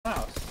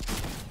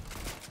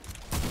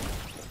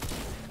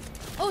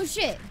Oh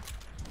shit.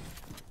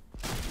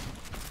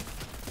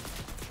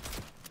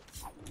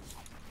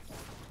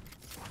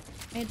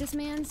 Ain't this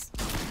man's?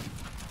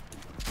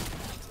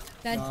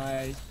 That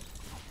Nice.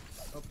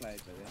 Well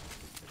played, baby.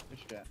 Good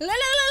shit.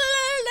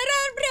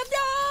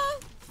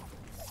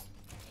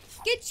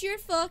 Get your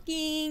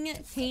fucking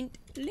paint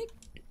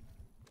licked.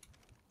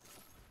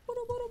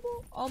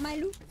 All my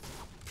loot.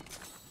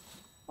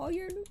 All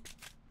your loot.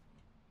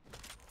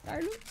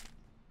 Our loot.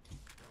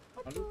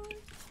 Our loot.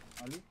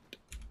 Our loot.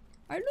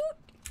 Our loot.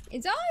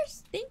 It's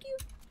ours. Thank you.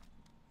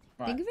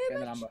 Right, Thank you very get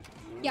much. the number.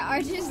 Yeah,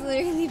 Archer's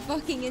literally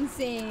fucking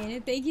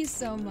insane. Thank you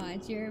so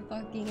much. You're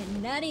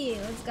fucking nutty.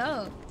 Let's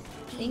go.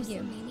 Thank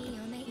you.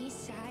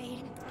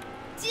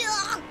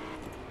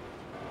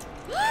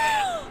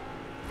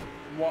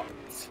 What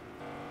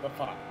the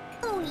fuck?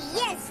 Oh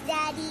yes,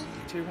 Daddy.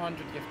 200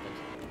 gifted.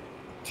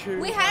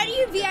 200 Wait, how do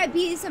you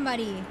VIP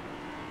somebody?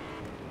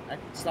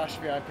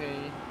 /VIP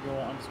your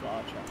 _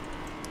 Archer.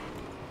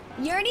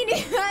 You already knew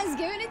who I was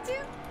giving it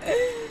to?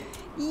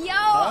 Yo,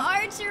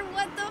 Archer,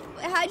 what the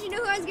how'd you know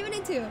who I was giving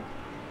it to?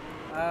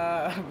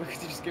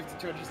 Because you just gifted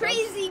 200 subs.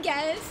 Crazy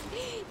guess.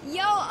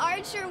 Yo,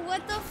 Archer,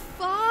 what the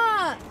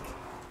fuck?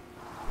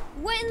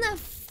 What in the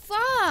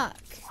fuck?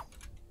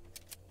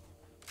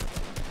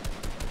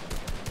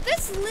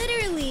 That's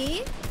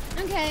literally,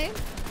 okay,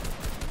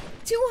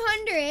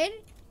 200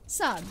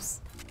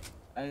 subs.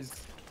 That is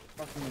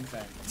fucking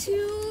insane.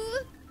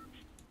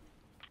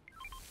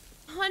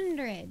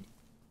 200. Do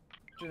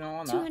you know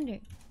on that?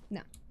 200.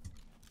 No.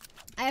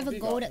 I have What a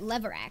have you gold got?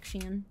 lever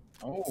action.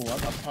 Oh, I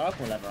got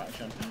purple lever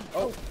action.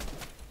 Oh.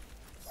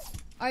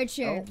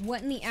 Archer, Oh.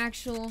 what in the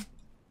actual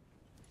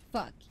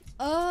fuck?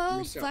 Oh,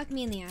 Reset. fuck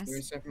me in the ass.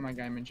 We're setting my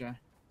gaming chair.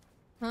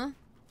 Huh?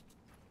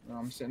 No,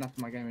 I'm sitting up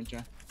in my gaming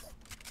chair.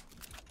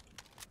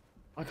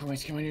 I can't wait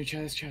to get my new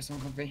chair. This chair's so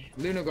comfy.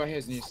 Luna got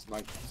his and he's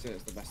like, he said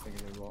it's the best thing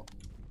he's ever bought.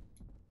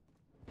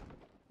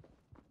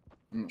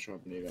 I'm not sure I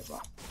believe it,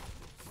 but.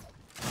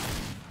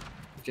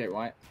 Jake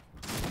White.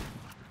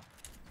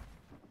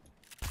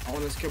 I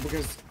want this kill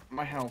because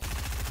my health.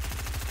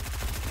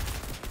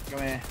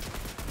 Come here.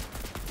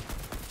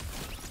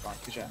 Right,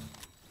 good shot.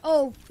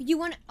 Oh, you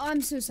want? Oh,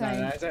 I'm so sorry.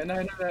 No, it's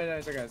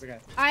okay, it's okay.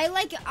 I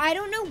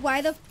don't know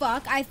why the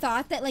fuck I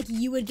thought that like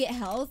you would get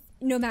health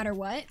no matter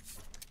what.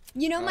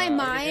 You know, my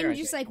mind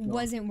just like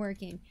wasn't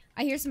working.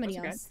 I hear somebody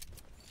else.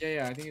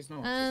 Yeah, I think it's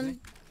not. Isn't it?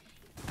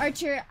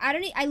 Archer,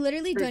 I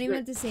literally don't even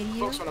have to say to you.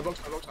 Box on.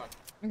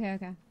 Okay,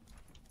 okay.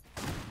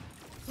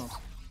 Nice.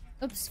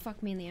 Oops,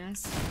 fuck me in the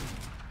ass.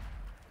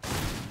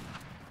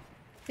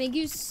 Thank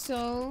you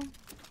so.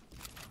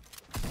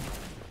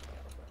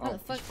 Oh, the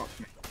fuck? fuck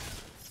me.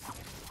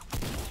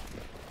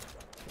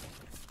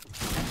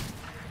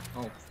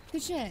 Oh.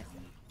 Good shit.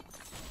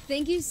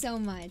 Thank you so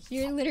much.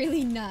 You're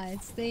literally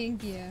nuts.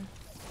 Thank you.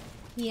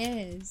 He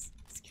is.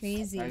 It's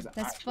crazy. That is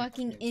That's actually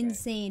fucking fucking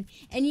insane.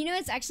 And you know,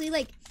 it's actually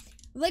like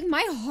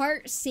my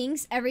heart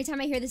sinks every time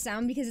I hear the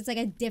sound because it's like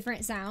a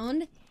different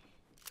sound.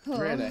 Oh,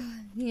 Really?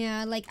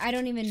 Yeah, like I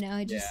don't even know.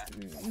 I just.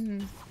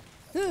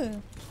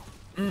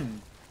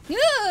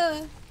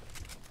 Yeah.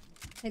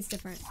 It's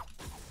different.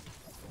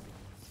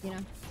 You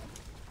know?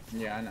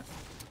 Yeah, I know.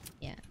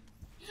 Yeah.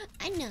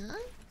 I know.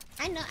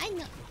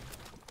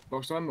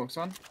 Box on. Box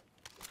one,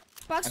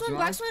 That's box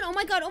nice. one. Oh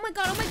my god, oh my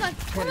god, oh my god.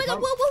 Oh my god,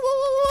 20 whoa, whoa, whoa,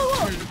 whoa,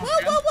 whoa, whoa,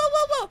 whoa, whoa, whoa,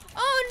 whoa, whoa.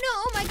 Oh no,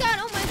 oh my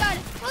god, oh my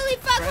god. Holy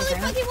fuck,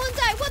 he won't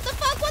die. What the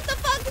fuck, what the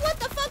fuck, what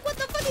the fuck, what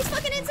the fuck? He's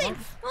fucking insane.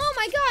 Oh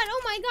my god,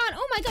 oh my god,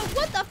 oh my god.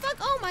 What the fuck?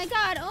 Oh my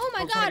god, oh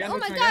my god, oh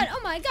my god, oh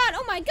my god,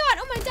 oh my god,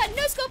 oh my god.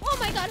 No scope, oh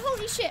my god.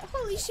 Holy shit,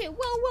 holy shit. Whoa,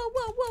 whoa,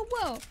 whoa, whoa,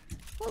 whoa.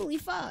 Holy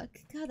fuck.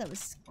 God, that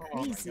was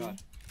crazy. Oh my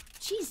god.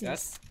 Jesus.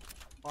 Yes.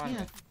 Finally.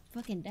 Yeah,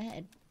 fucking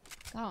dead.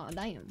 God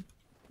damn.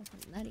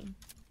 Fucking nutty.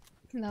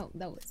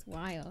 That was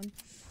wild.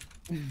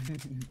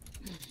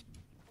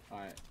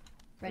 Alright.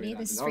 Ready?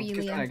 This is Oh, for you,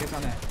 get Leah. on there, get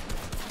on there.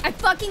 I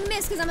fucking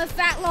missed because I'm a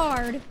fat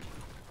lard.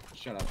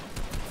 Shut up.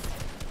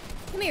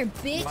 Come here,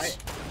 bitch. Right.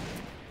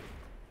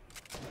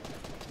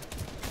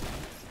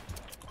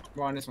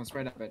 Go on this one,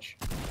 spray that bitch.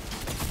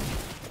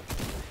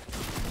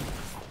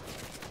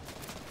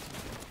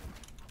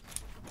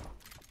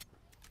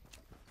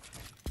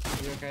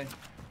 Are you okay?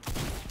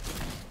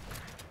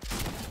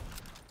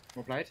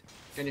 Well played.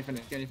 Can you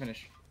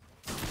finish?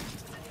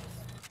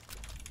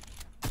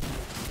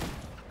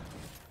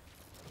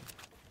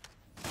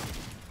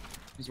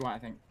 He's white, I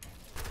think.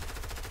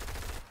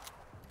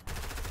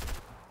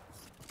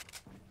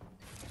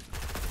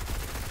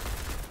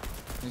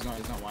 He's not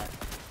white.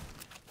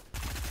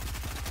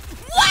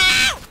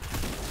 Wow!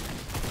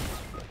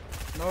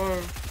 No!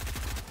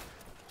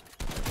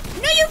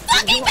 No, you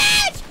fucking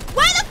bitch!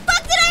 Why the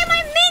fuck did I have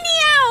my mini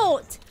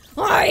out?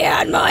 I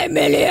had my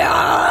mini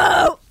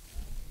out!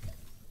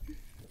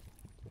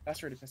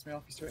 That's really pissed me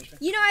off, you stupid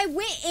bitch. You know, I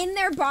went in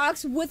their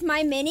box with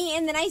my mini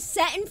and then I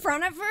sat in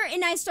front of her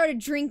and I started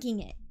drinking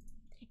it.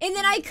 And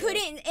then I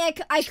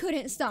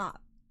couldn't stop.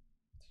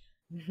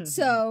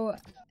 So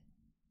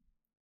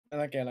I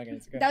like it,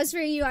 it's okay. that was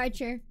for you,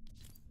 Archer.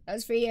 That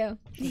was for you.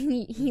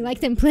 He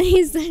liked them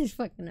plays. That's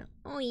fucking up.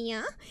 Oh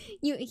yeah.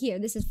 You here?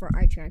 This is for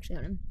Archer actually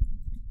on him.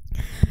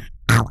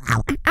 Ow!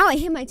 Ow! Ow! I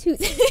hit my tooth.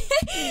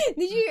 Did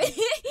you?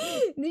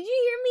 Did you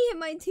hear me hit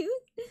my tooth?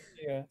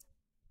 Yeah.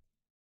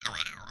 Ow,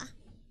 ow.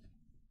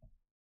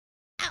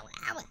 Ow,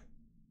 ow.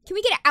 Can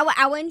we get an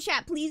ow in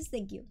chat, please?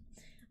 Thank you.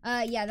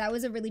 Yeah, that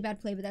was a really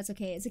bad play, but that's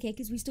okay. It's okay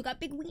because we still got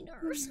big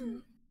wieners.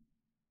 Fine.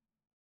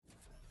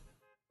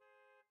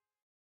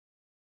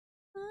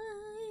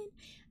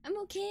 I'm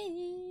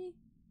okay.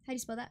 How do you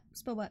spell that?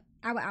 Spell what?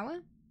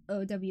 Owa?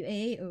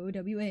 O-W-A,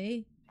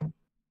 O-W-A.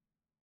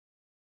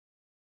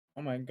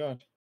 Oh my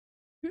god.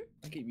 Hmm?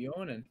 I keep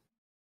yawning.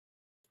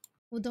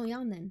 Well, don't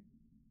yawn then.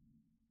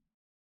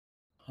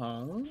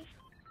 Huh?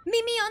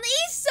 Meet me on the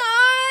east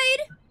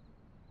side!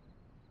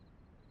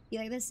 You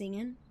like that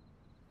singing?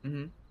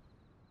 Mm-hmm.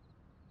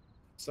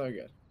 So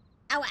good.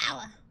 Ow,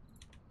 ow.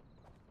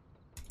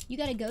 You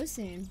gotta go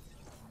soon.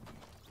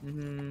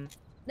 Mm-hmm.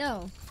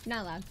 No,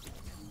 not allowed.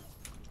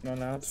 No,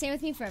 no. Stay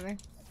with me forever.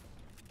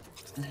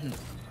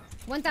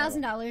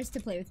 $1,000 to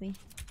play with me.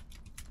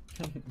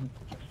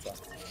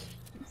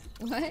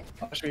 What?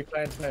 I should be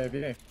playing to play with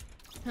you.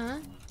 Huh?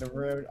 The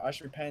road. I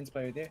should be paying to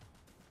play with you.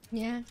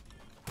 Yeah.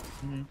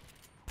 Mm-hmm.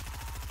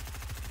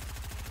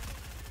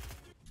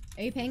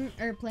 Are you paying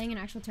or playing an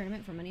actual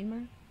tournament for money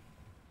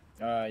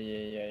tomorrow?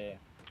 Yeah.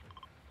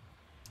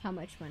 How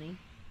much money?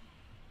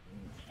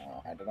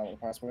 I don't know what the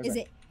price was. Is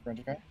it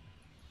 20k?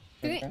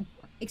 20K?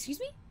 Excuse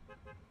me?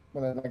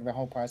 Well, like the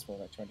whole price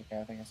was like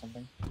 20k, I think, or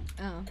something.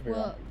 Oh, Could be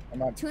well,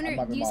 wrong.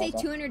 200. Do you say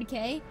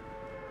 200K?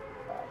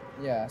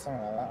 Yeah,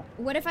 something like that.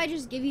 What if I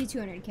just give you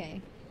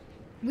 200K?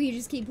 Will you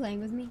just keep playing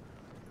with me?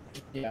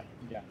 Yeah.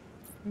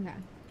 Okay.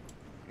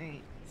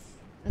 Alright.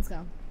 Let's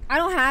go. I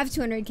don't have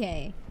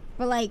 200K,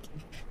 but like,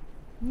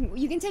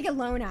 you can take a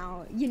loan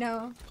out, you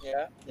know?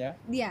 Yeah.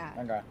 Yeah.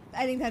 Okay.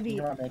 I think that'd be,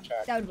 You can write me a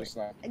check. that would work. Just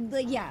like,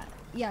 Like, yeah,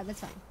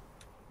 that's fine.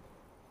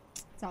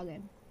 It's all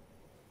good.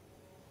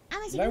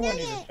 I'm a no one chicken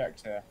needs a nugget. check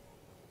here.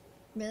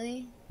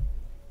 Really?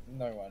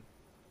 No one.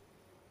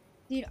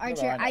 Dude, I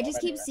Archer, know I just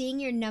keep anyway. seeing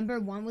your number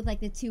 1 with like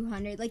the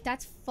 200. Like,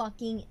 that's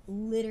fucking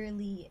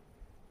literally...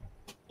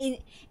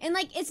 And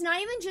like, it's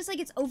not even just like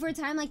it's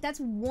overtime. Like, that's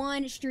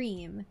one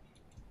stream.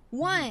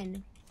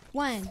 One.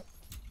 Yoink.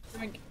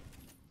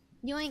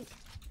 Yoink.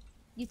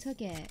 You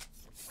took it.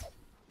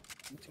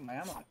 You took my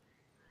ammo.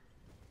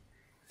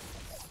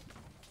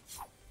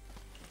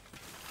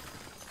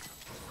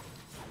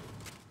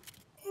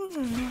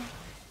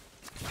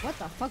 What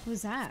the fuck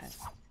was that?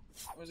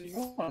 Was it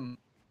your one?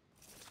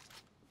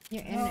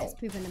 Your internet's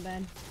pooping the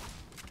bed.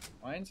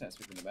 My internet's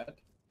in the bed.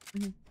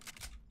 Mhm.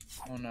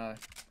 Oh no.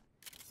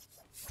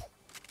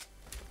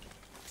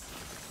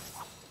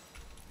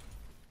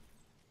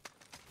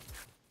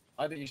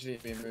 I think you should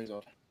eat being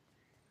boozled.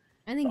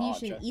 I think For you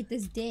should Archer. eat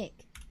this dick.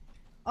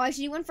 Oh, I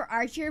should do one for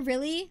Archer?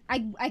 Really? I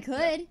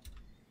could. Eat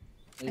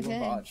one Okay.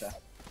 for Archer.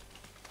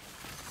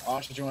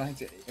 Archer, do you want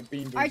to eat a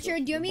bean boozled? Archer,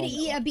 do you want me to The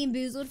eat a vomit Bean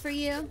Boozled for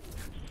you? one.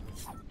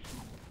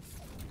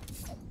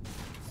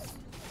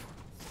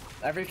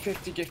 Every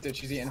 50 gifted,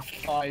 she's eating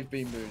 5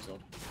 bean boozled.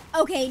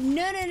 Okay,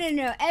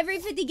 no. Every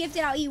 50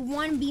 gifted, I'll eat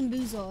 1 Bean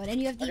Boozled, and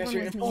you have to eat Okay, one so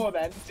with you're me. 4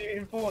 then. So you're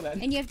eating 4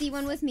 then. And you have to eat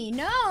one with me.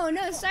 No,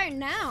 start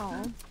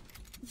now.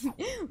 We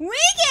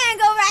can't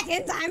go back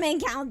in time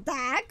and count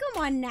that.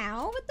 Come on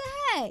now. What the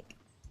heck?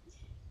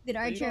 Did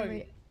Archer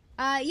ever...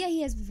 yeah,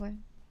 he has before.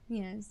 He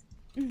has.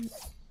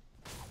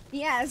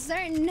 Yeah,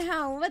 start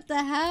now. What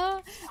the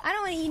hell? I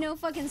don't want to eat no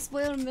fucking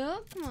spoiled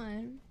milk. Come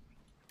on.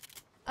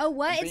 Oh,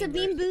 what? It's a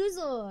Bean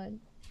Boozled.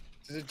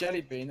 There's a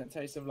jelly bean that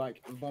tastes of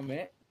like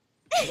vomit.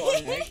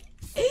 Rotten egg,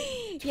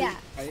 Yeah.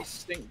 toothpaste,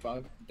 stink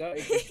bug,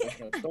 dirty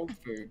dishwasher, dog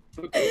food,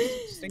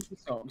 boogers, stinky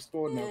socks,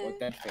 stored milk, or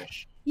dead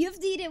fish. You have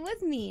to eat it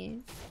with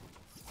me.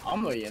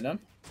 I'm not eating them.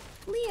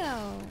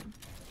 Leo.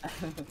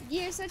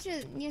 You're such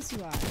a... Yes,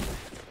 you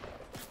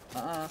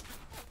are.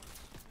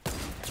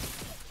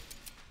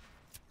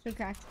 So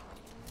cracked.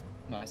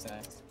 Nice.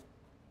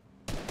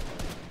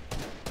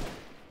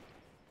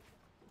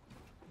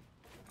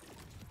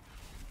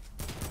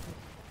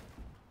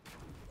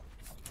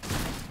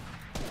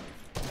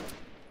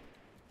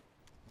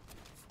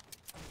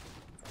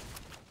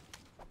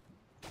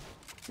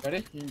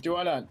 Ready? Do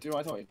what I learned. Do what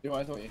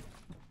I taught you.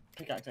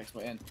 Pickaxe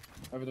exploit in.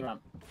 Over the ramp.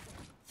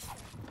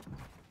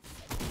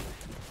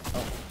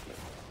 Oh.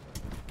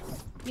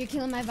 You're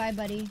killing my vibe,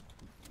 buddy.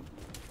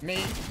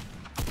 Me?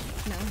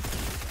 No.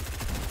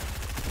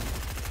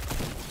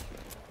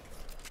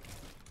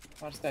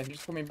 What's that? You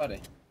just call me buddy.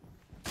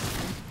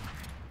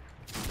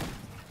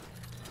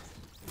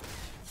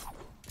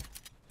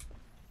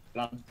 But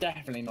I'm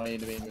definitely not eating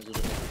the bean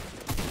boozled.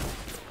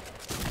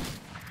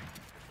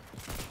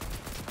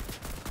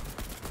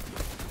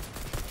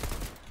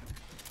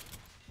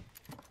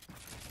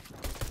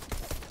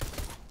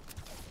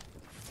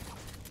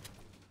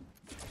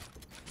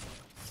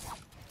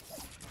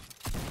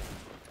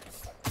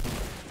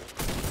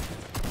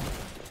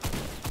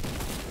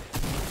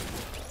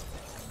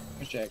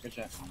 Good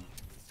check.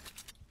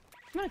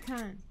 I'm not a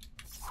con.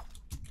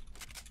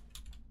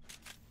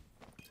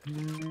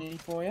 money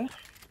for you.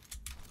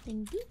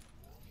 Thank you.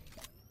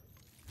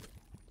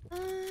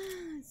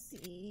 Let's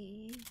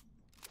see.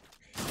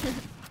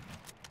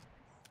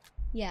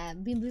 Yeah,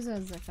 Bean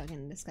Boozles are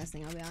fucking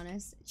disgusting, I'll be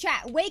honest.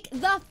 Chat, wake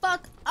the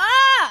fuck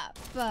up!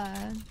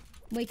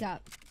 Wake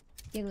up.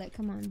 Giglet,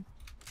 come on.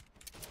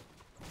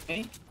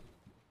 Me?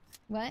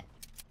 What?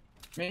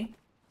 Me?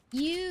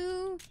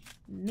 You,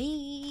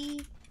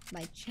 me,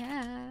 my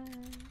chat.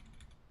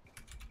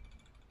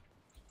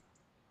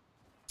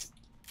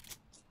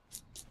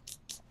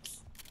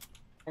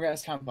 Okay,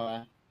 let's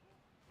campfire.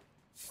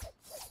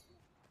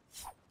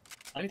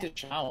 I need to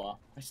shower.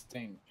 I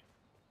stink.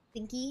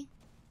 Stinky?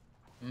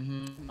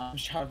 I'm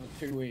showered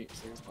for 2 weeks,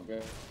 so it's not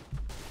good.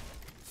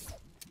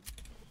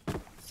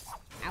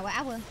 Ow,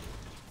 ow.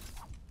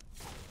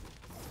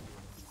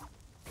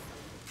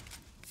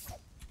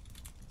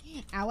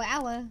 Ow,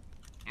 ow.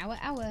 Ow,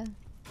 ow.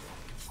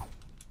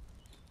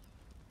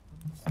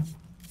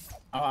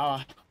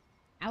 Ow.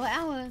 Ow,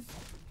 ow.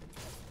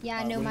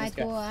 Yeah, no, well, let's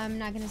Michael, I'm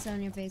not gonna sit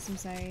on your face, I'm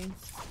sorry.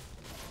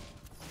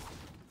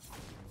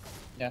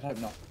 Yeah, I hope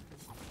not.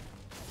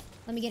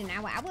 Let me get an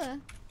ow, ow.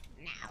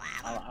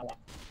 Ow.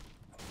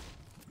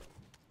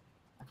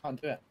 I can't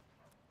do it.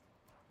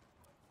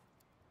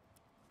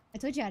 I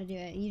told you how to do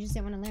it, you just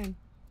didn't want to learn.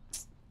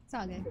 It's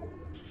all good.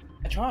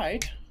 I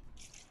tried.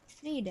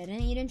 No, you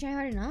didn't. You didn't try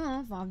hard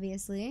enough,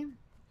 obviously.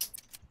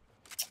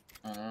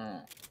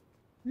 I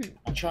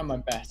tried my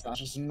best, that's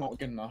just not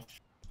good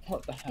enough.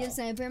 What the hell? You have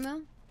sniper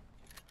ammo?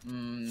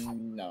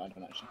 No, I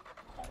don't actually.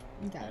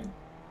 Okay.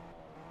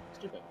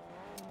 Stupid.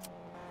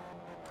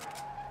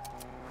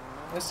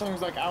 This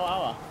song's like ow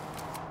ow.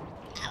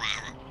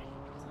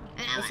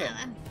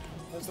 Listen,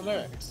 there's the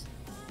lyrics.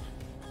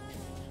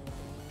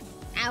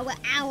 Ow,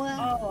 ow.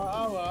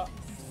 Ow.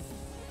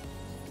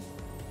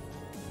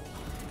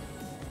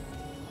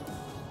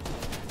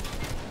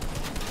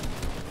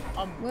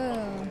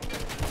 Whoa.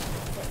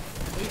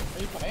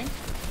 Are you playing?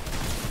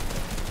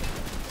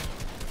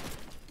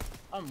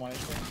 I'm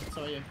monitoring,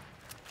 so are you.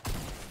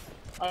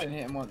 I didn't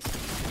hit him once.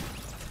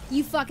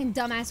 You fucking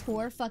dumbass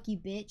whore. Fuck you,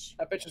 bitch.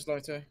 That bitch was low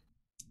too.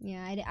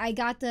 Yeah, I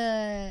got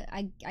the...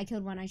 I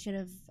killed one. I should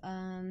have,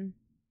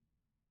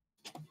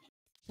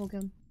 full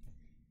kill.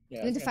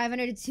 Yeah, Went to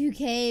 500 to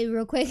 2K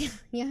real quick.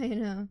 Yeah, I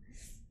know.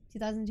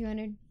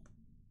 2,200.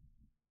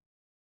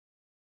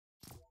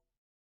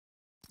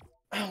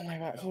 Oh my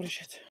god, holy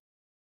shit.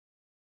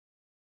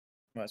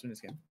 Right, let's win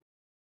this game.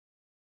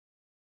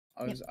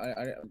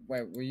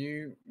 Wait, were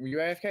you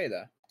AFK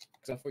there?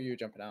 Because I thought you were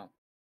jumping out.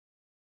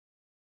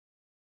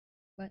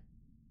 What?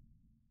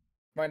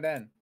 Right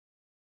then.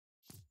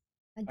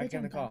 I I did get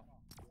in the jump car.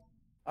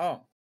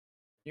 out. Oh.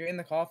 You were in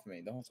the car for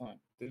me the whole time.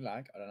 Did it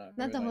lag? I don't know. Not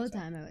Maybe the whole later.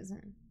 time I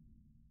wasn't.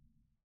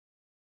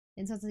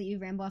 Insults that you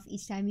ramble off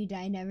each time you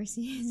die never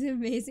see is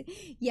amazing.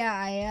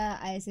 Yeah,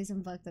 I say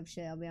some fucked up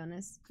shit, I'll be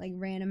honest. Like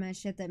random ass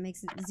shit that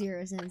makes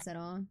 0 sense at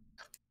all.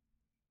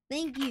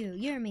 Thank you.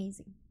 You're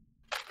amazing.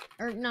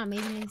 Or not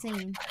amazing,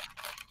 insane.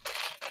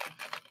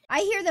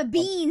 I hear the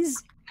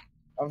beans.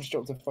 I've just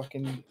dropped a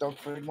fucking dog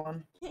food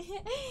one.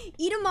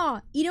 Eat them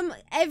all. Eat them,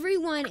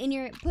 everyone in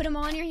your, put them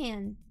all in your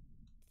hand.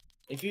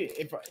 If you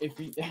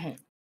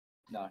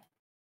no.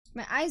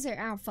 My eyes are,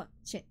 ow, fuck,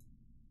 shit.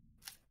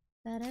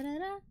 Da da da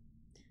da.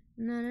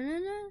 No, no, no,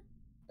 no.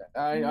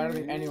 I don't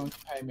think anyone can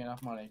pay me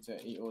enough money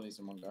to eat all these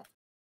in one go.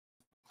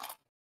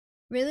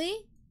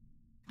 Really?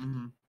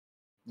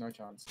 No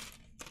chance.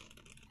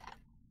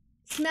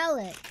 Smell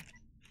it.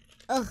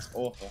 Ugh. It's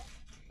awful.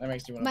 That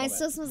makes you want to Mine vomit.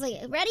 still smells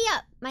like, ready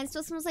up. Mine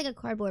still smells like a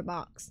cardboard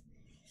box.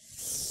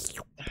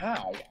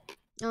 How?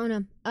 Oh no.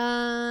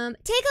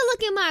 Take a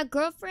look at my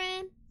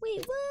girlfriend.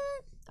 Wait,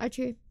 what?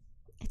 Archer,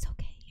 it's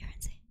okay. You're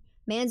insane.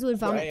 Mans would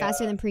vomit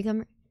faster than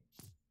pre-cum.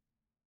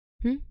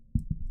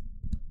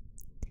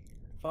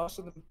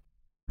 Faster than...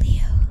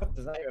 Leo. What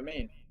does that even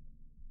mean?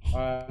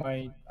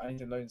 I need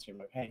to load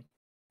stream. Okay.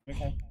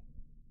 Okay.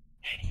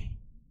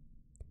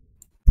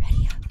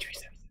 Ready up.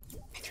 Teresa,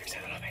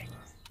 I love it.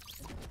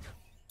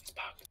 It's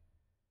bugged.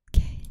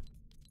 Okay.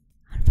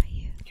 I'll invite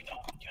you.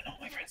 You're not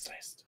my friends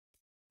list.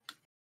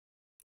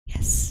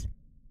 Yes.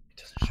 It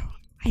doesn't show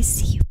up. I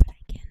see you, but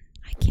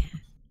I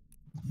can't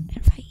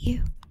invite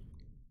you.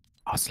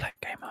 I'll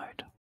select game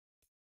mode.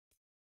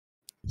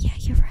 Yeah,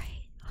 you're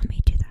right. Let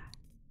me do that.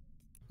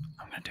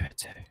 I'm gonna do it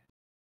too.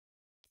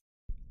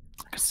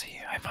 I can see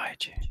you. I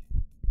invited you.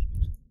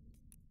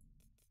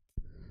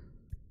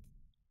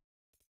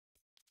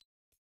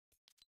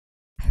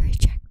 I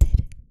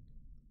rejected.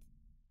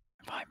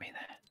 Invite me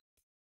there.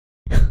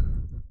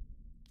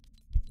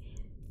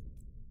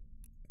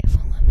 It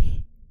won't let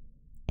me.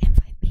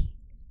 Invite me.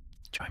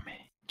 Join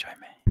me.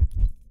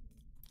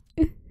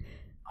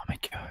 I'll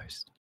make you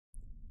host.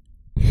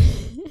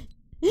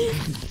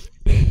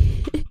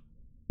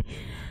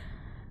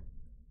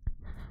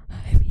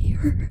 I'm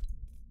here.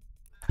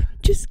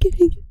 Just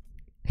kidding.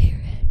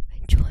 Here,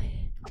 enjoy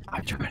it.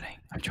 I'm joining.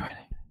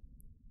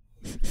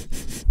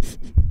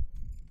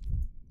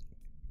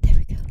 There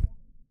we go.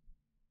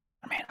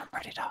 I mean, I'm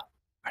ready up.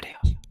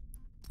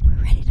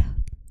 We're ready to.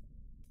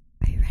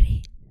 Are you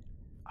ready?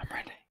 I'm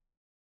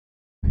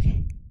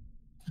Okay.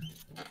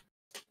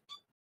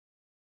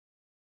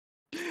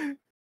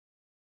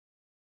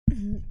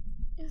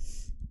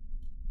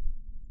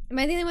 Am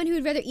I the only one who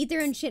would rather eat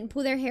their own shit and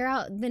pull their hair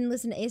out than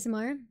listen to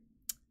ASMR?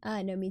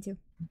 No, me too.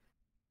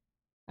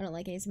 I don't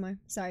like ASMR.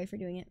 Sorry for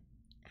doing it.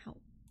 Ow.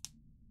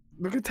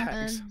 Look at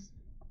Tex.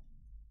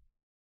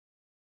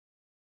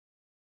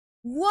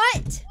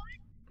 What?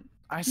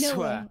 I No.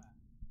 swear.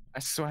 I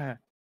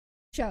swear.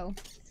 Show.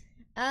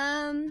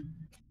 What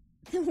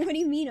do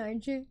you mean,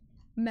 Archer?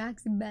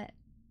 Max bet.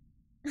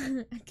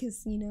 A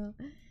casino.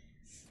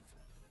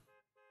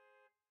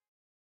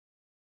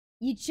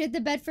 You'd shit the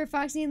bed for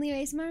Foxy and Leo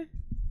ASMR?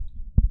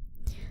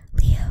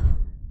 Leo.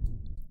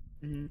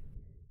 Mm-hmm.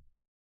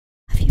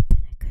 Have you been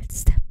a good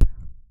step, bro?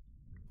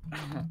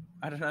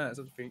 I don't know. That's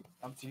up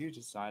to you to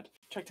decide.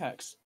 Check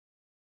Tex.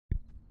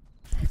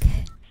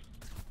 Okay.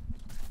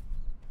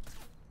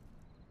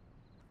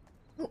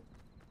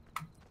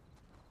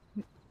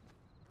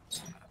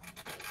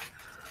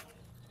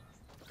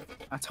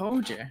 I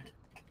told you.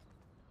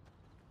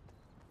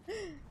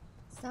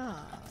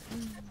 Stop.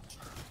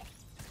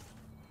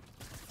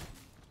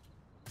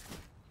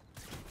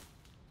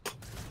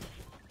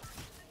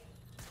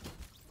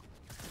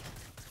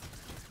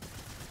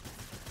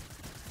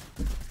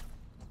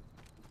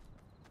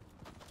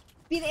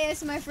 Be the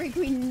ASMR freak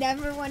we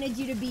never wanted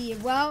you to be.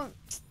 Well,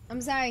 I'm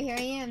sorry, here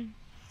I am.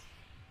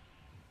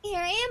 Here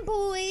I am,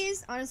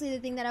 boys. Honestly, the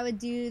thing that I would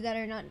do that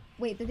are not...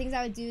 Wait, the things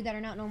I would do that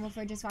are not normal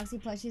for just Foxy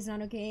plushies is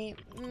not okay.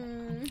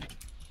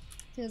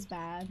 Feels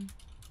bad.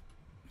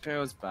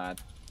 Feels bad.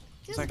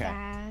 Feels okay.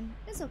 bad.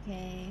 It's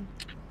okay.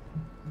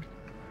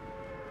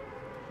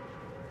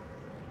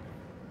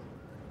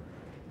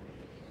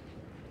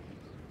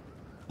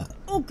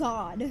 Oh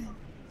god.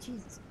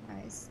 Jesus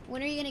Christ.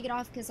 When are you gonna get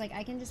off? Because, like,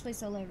 I can just play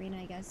solo arena,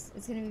 I guess.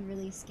 It's gonna be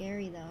really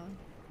scary, though.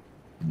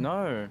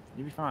 No,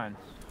 you'll be fine.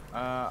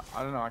 I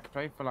don't know. I could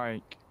play for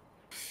like.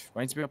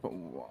 I need to be up at.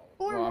 Well,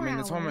 I mean,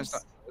 the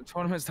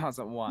tournament starts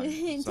at 1.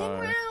 10 so...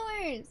 more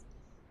hours.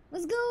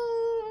 Let's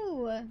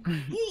go.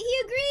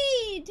 he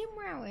agreed. 10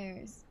 more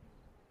hours.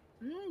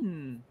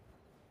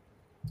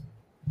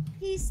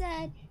 He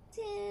said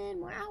 10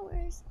 more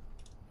hours.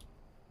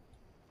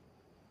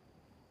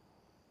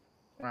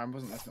 I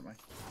wasn't listening to me.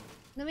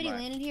 Nobody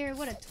landed here.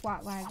 What a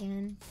twat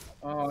wagon.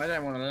 Oh, I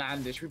don't want to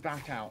land it. Should we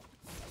back out?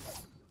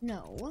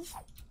 No.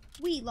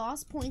 We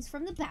lost points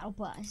from the battle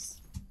bus.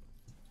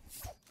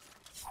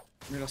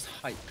 We lost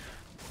hype.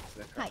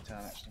 Hype.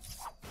 Turn, actually.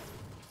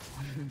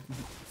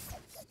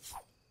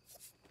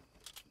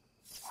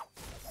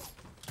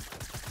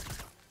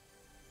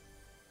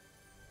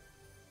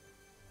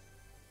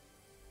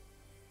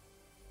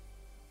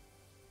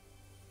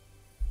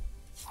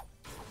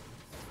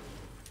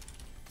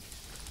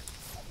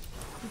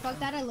 You fucked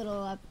that a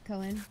little up,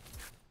 Cohen.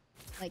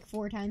 Like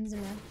 4 times in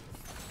a row.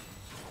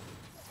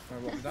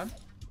 What was done?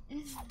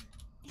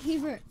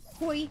 Heber,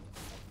 hoi,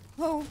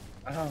 ho,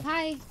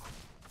 hi.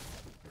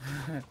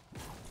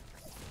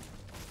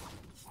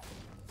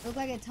 Look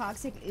like a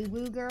toxic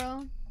uwu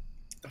girl.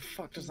 The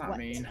fuck does that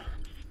mean?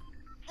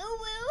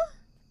 Uwu?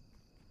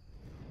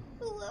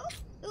 Uwu?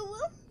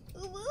 Uwu?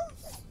 Uwu?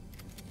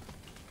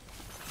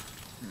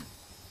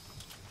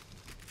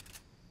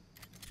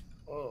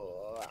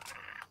 Oh.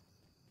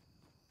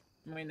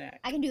 My neck.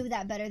 I can do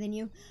that better than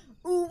you.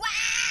 Ooh, wah!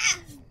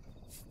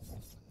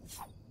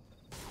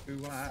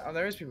 Ooh, oh,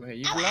 there is people here.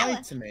 You've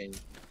lied to me.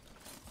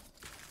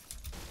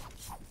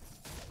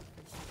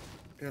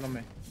 Get on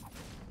me.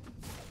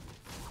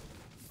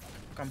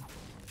 Come.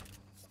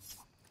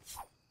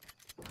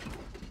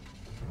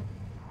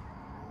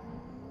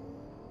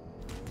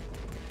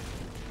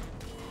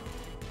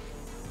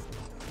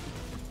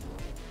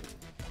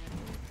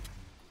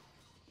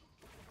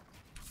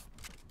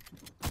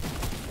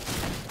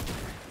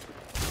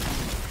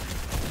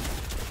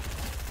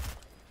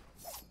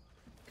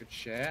 Good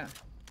shit.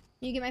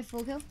 You get my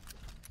full kill?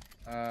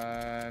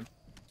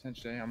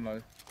 Potentially, I'm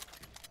low.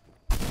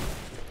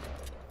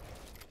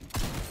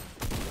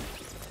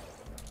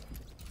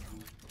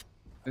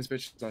 This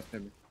bitch is nice,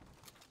 maybe.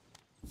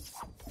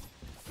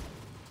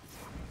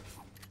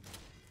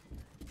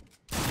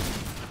 Oh,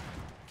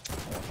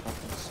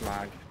 fucking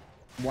slag.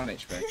 1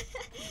 HP. I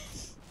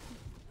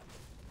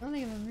don't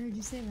think I've ever heard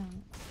you say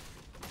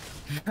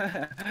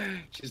that.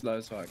 She's low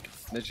as fuck.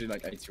 Literally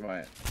like 80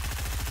 right.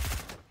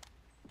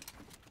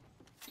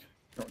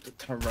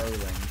 Dr.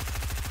 Rolling.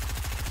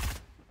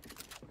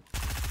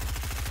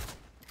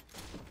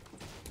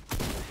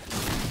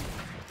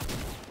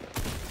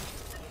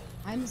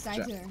 I almost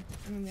died to her,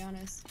 I'm gonna be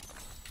honest.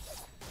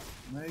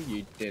 No,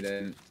 you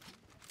didn't.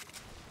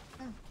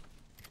 Oh.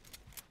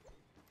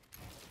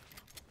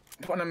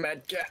 Want a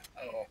med kit?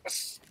 Oh,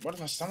 what is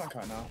my stomach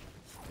right now?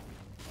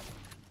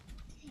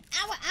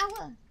 Ow,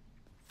 ow.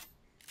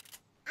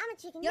 I'm a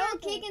chicken. Yo,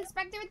 Cake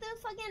Inspector with the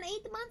fucking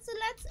 8th month, so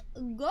let's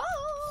go!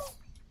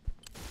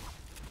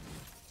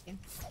 Yeah,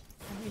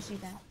 I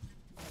appreciate that.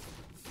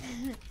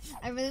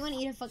 I really want to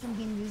eat a fucking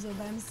Bean Boozled,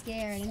 but I'm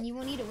scared, and you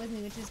won't eat it with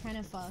me, which is kind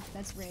of fucked.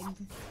 That's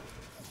rigged.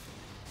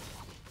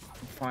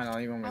 Fine, I'll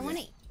eat one with I you. want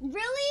to.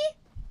 Really?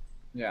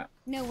 Yeah.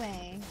 No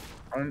way.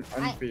 On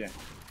for you.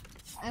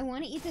 I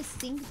want to eat the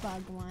stink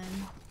bug one.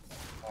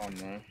 Oh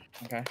no.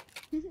 Okay.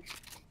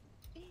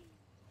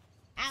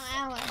 Ow,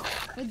 ow.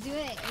 We'll do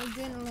it. We'll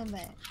do it in a little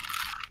bit.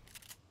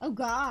 Oh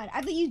god.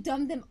 I thought you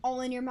dumped them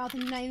all in your mouth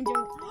and not even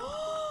joking.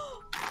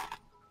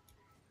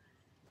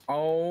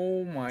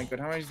 Oh my god.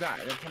 How much is that?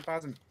 Is that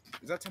 10,000?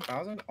 Is that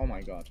 10,000? Oh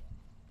my god.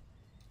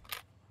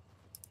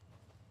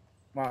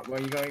 What?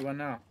 Well, you gotta eat one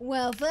now.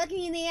 Well, fuck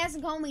me in the ass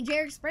and call me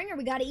Jarek Springer.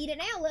 We gotta eat it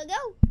now. Let's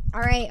go.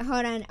 Alright,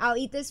 hold on. I'll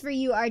eat this for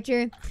you,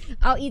 Archer.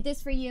 I'll eat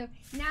this for you.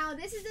 Now,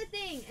 this is the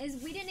thing, is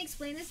we didn't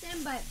explain this to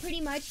him, but pretty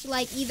much,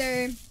 like,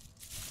 either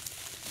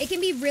it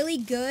can be really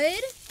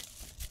good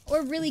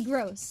or really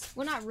gross.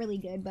 Well, not really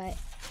good, but...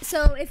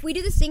 So, if we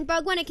do the stink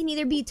bug one, it can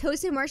either be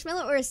toasted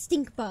marshmallow or a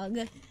stink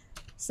bug.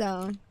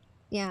 So,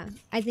 yeah.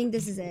 I think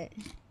this is it.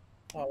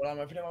 Oh, well, I'm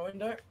opening my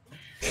window.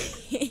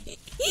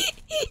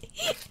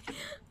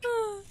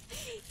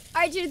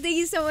 Archer, thank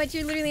you so much.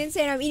 You're literally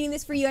insane. I'm eating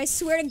this for you. I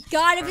swear to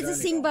God, if it's a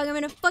stink bug, I'm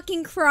gonna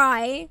fucking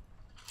cry.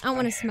 I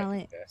want to smell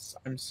it. Yes,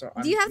 I'm so.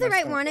 Do you have the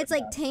right one? It's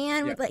like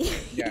tan with like.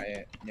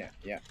 Yeah.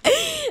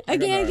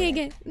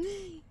 Okay.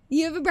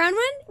 You have a brown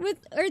one with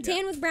or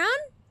tan with brown?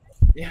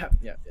 Yeah.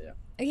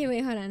 Okay,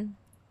 wait, hold on.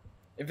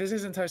 If this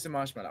isn't toasted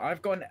marshmallow,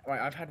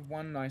 I've had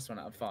one nice one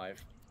out of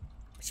 5.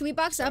 Should we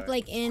box up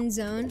like in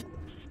zone?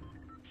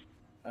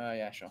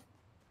 Yeah, sure.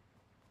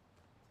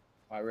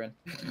 Alright, we're in.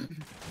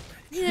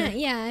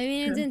 yeah. I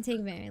mean, it didn't take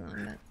very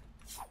long, but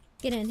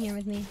get in here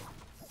with me.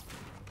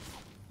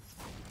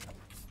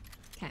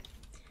 Okay.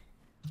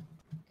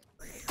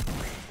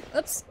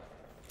 Oops.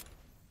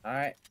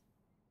 Alright.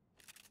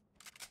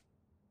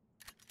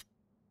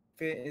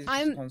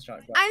 I'm scared.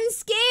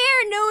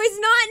 No, it's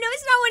not. No,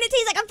 it's not when it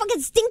tastes like a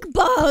fucking stink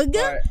bug.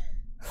 Right.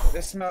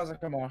 This smells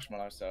like a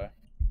marshmallow, so.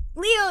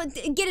 Leo,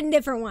 get a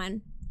different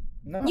one.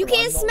 No, you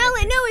can't smell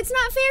it. No, it's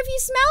not fair if you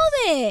smelled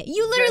it.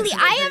 You literally,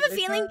 I have a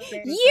feeling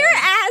your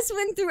ass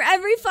went through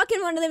every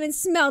fucking one of them and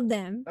smelled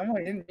them. No, I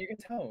didn't. You can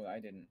tell I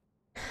didn't.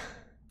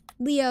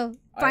 Leo,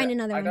 find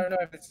another one. I don't know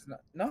if this is not.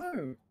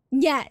 No.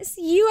 Yes,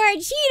 you are a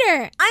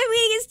cheater. I'm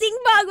eating a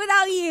stink bug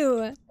without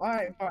you.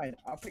 Alright, fine.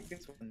 I'll pick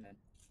this one then.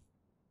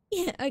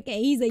 Yeah,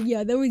 okay. He's like,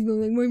 yeah, that was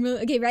more.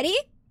 Okay, ready?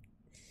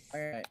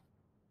 Alright.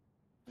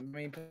 Let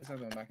me put this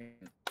other one back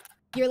in.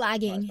 You're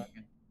lagging.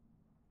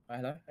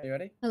 Hello? Are you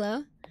ready?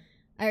 Hello?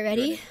 Are you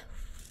ready?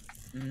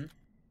 Mm-hmm.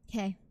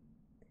 Okay.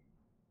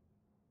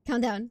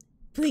 Count down,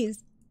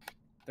 please.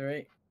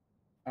 3.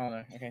 Oh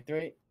no. Okay,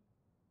 3,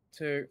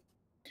 2,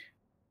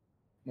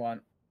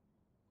 1.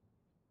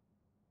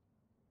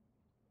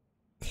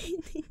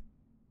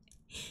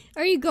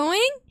 Are you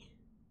going?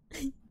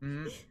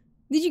 Mm-hmm.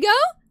 Did you go?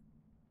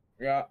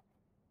 Yeah.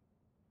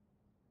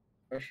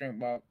 Stink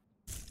bug.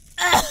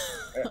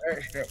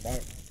 Stink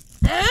bug.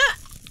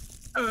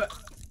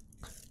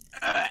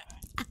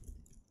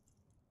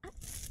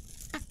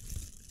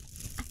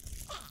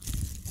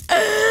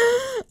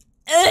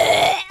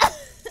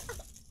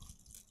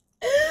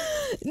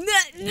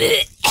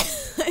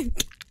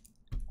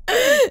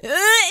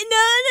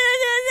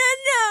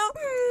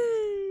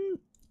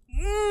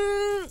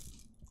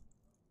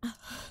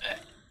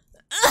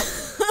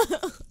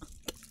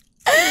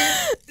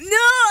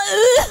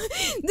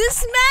 The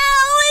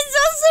smell is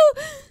also.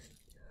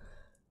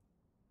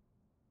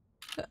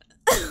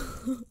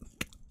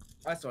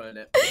 I swallowed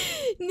it.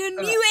 No, you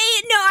ate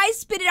it. No, I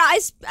spit it out.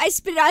 I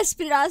spit it out.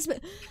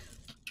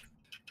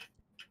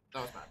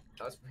 That was bad.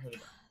 That was really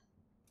bad.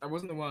 That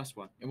wasn't the worst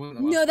one. It wasn't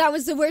the worst. No, that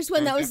was the worst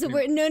one. That was the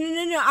worst. No.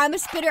 I'm a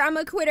spitter. I'm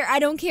a quitter. I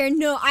don't care.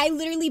 No, I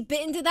literally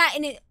bit into that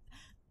and it.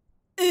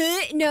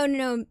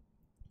 No.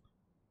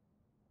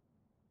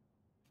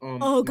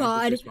 Oh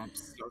God. That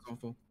was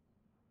awful.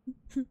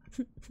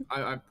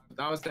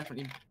 That was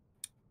definitely.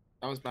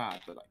 That was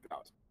bad, but like that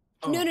was.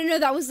 Oh. No,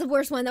 that was the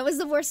worst one. That was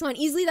the worst one.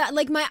 Easily that,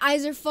 like, my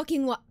eyes are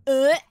fucking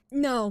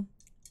no.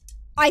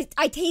 I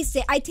taste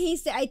it. I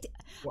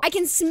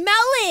can smell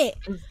it.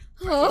 Is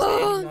there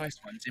any nice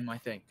ones in my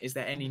thing? Is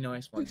there any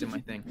nice ones in my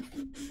thing?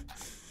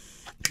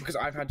 Because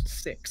I've had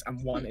 6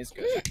 and 1 is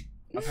good.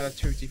 I've had a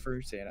tutti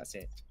frutti and that's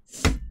it.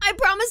 I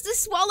promise to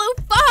swallow.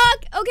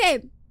 Fuck.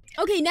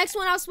 Okay, next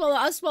one I'll swallow.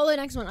 I'll swallow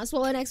next one.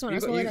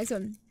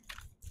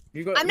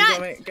 You gotta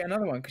get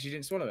another one because you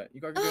didn't swallow it. You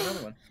gotta get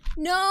another one.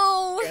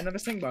 No. Get another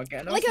stink bug.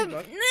 Get another stink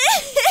bug.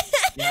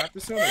 You have to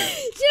swallow it.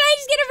 Should I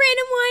just get a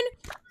random one?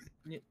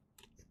 Yeah.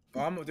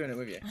 Well, I'm not doing it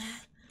with you.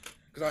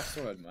 Because I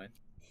swallowed mine.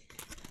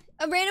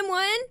 A random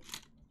one?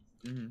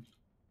 Mm-hmm.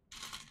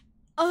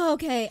 Oh,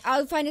 okay.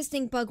 I'll find a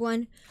stink bug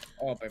one.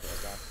 Oh, baby,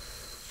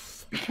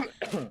 that's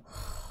bad.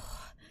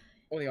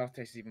 All the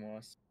aftertaste is even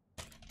worse.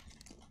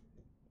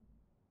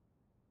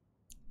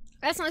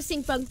 That's not a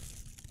stink bug.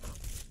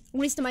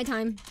 Waste of my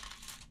time.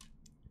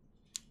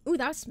 Ooh,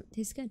 that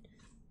tastes good.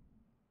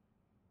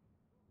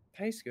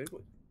 Tastes good?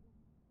 What?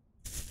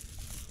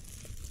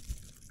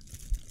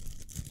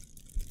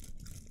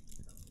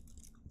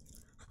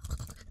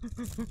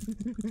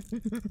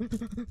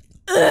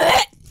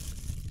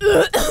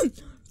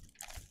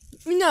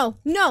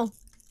 No.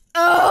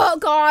 Oh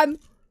God.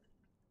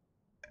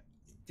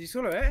 you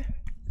swallow it?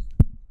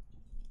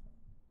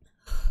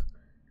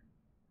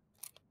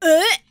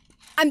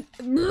 I'm.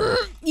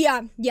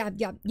 Yeah.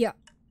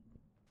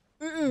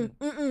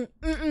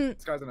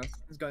 This guy's on us.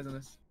 This guy's on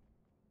us.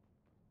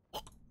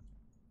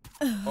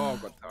 Oh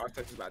god, our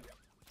taste is bad.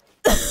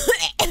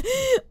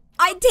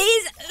 I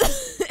taste.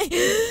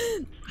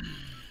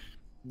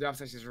 The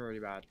aftertaste is really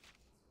bad.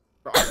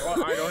 But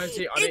I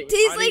honestly, It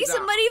tastes like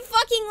somebody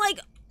fucking like.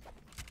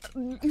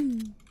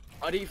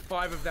 I'd eat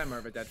 5 of them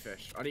over dead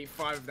fish. I'd eat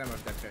 5 of them over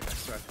dead fish. I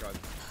swear to God.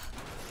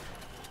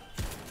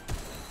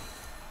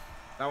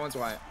 That one's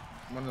white.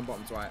 One of the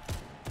bottom's white.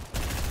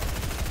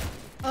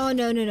 Oh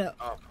no.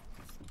 Oh.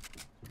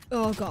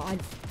 Oh god.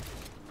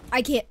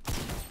 I can't.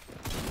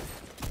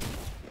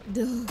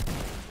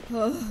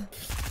 Oh.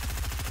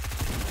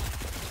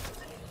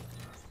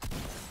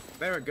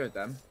 They were good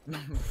then.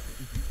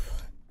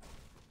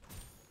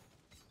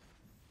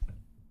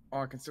 Oh,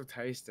 I can still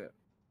taste it.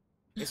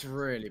 It's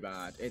really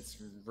bad. It's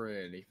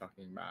really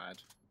fucking bad.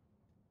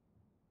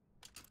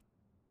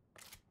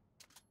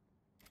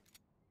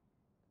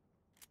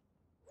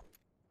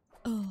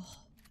 Oh.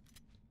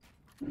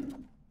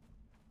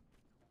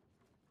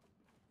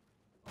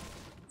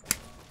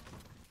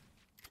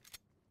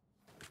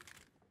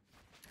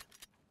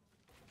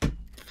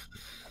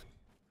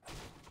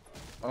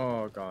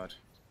 Oh god.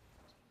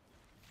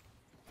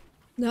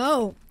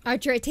 No,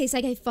 Archer, it tastes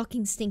like a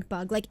fucking stink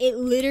bug. Like, it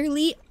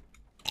literally,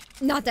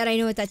 not that I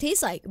know what that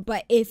tastes like,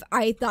 but if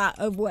I thought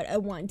of what a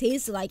one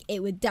tastes like,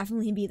 it would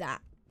definitely be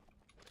that.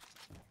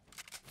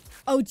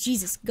 Oh,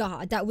 Jesus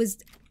God, that was,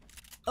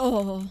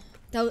 no,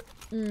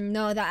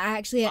 that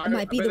actually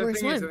might be the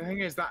worst one. The thing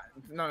is that,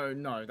 no,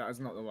 that is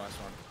not the worst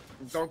one.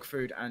 Dog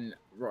food and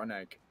rotten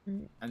egg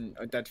and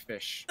a dead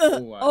fish,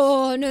 all worse.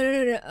 Oh,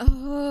 no.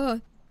 Oh.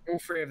 All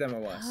 3 of them are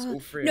worse. All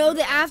 3 No, of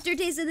them the are worse.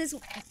 aftertaste of this,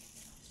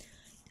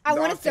 I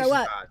want to throw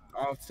up. The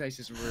aftertaste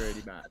is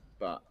really bad,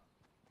 but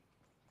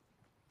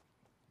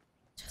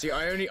see,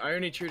 I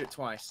only chewed it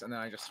twice and then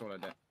I just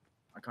swallowed it.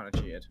 I kind of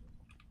cheated.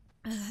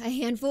 A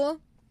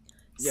handful?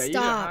 Yeah, Stop. you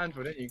did a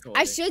handful, didn't you?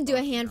 I should do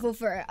a handful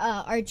for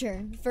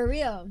Archer, for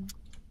real.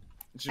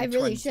 I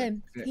really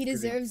should. He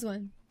deserves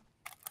one.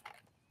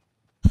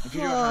 If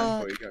you do a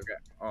handful, you don't get.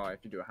 Oh, if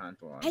you do a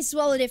handful. I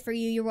swallowed it for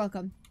you. You're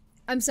welcome.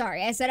 I'm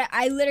sorry. I said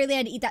I literally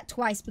had to eat that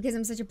twice because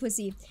I'm such a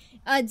pussy.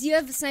 Do you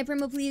have a sniper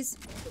ammo, please?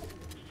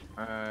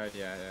 Yeah.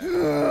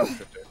 Should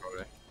do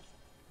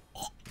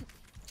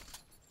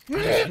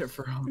it,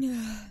 probably.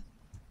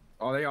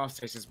 Oh, the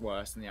aftertaste is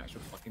worse than the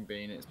actual fucking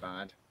bean. It's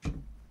bad.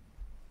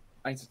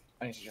 I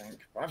need to drink.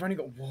 I've only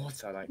got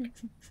water. Like,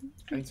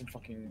 I need some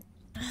fucking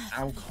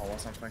alcohol or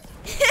something.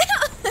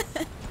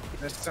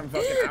 There's some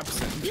fucking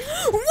absinthe.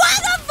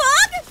 What the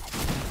fuck?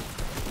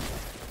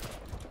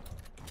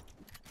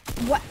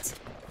 What?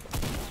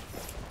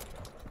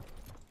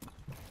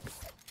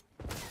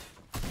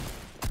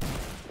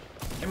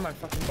 In my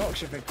fucking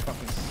box, you big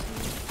fucking.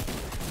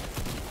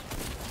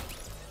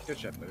 Good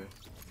shit, movie.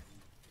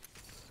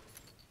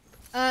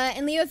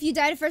 And Leo, if you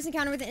die to first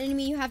encounter with an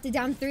enemy, you have to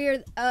down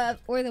 3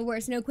 or the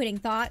worst. No quitting.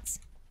 Thoughts?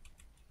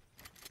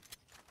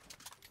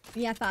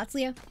 Yeah, thoughts,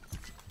 Leo?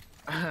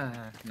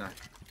 No.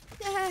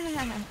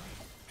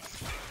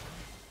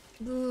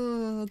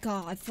 Oh,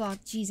 God.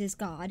 Fuck. Jesus,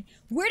 God.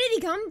 Where did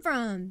he come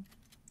from?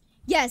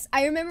 Yes,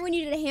 I remember when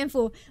you did a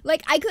handful.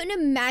 Like, I couldn't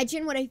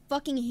imagine what a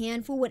fucking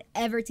handful would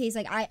ever taste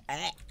like.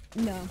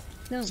 No.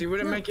 See, would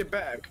it make it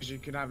better? Because you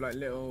could have, like,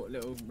 little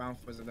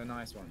mouthfuls of the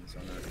nice ones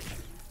on it.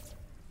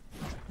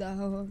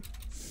 No.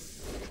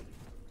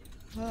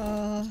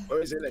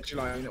 Or is it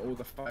literally like all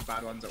the 5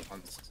 bad ones at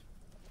once?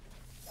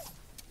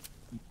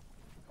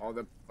 Oh,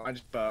 I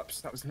just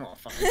burps. That was not a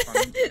fucking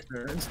fun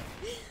experience.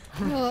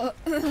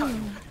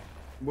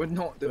 Would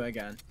not do it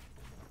again.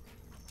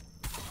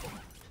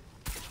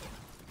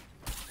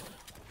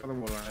 Got the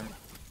water on him.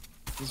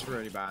 He's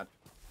really bad.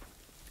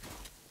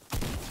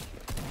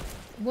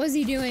 What's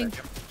he doing?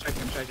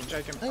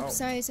 Shake him. Oh, Oh,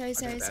 sorry. I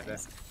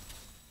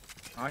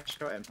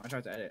shot him. I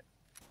tried to edit.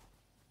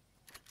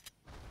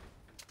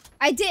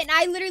 I didn't.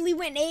 I literally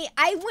went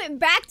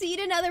back to eat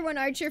another one,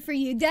 Archer, for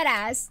you.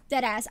 Deadass.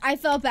 I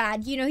felt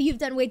bad. You know, you've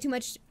done way too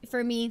much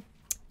for me.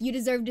 You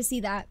deserve to see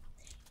that.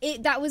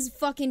 That was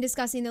fucking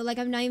disgusting, though. Like,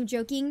 I'm not even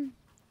joking.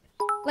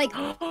 Like...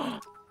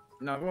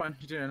 Another one.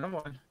 You're doing another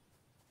one.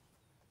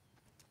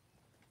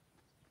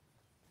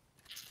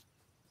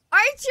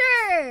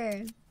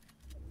 Archer!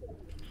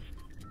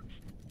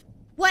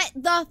 What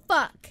the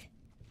fuck?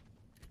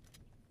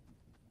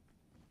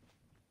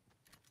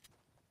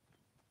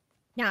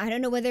 Now, I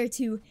don't know whether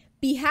to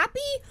be happy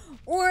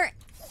or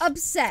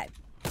upset.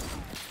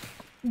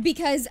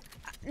 Because,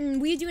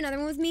 will you do another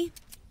one with me?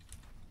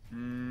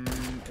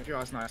 If you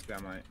ask nicely,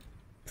 I might.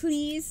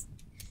 Please?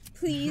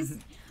 Please?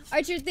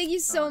 Archer, thank you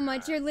so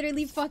much. You're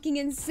literally fucking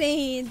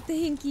insane.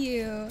 Thank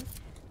you.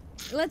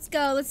 Let's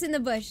go. Let's in the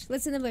bush.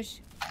 Let's in the bush.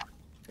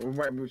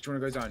 Wait, we want to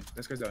go zone.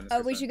 Let's go zone.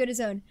 We should go to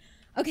zone.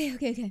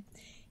 Okay.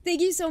 Thank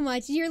you so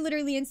much. You're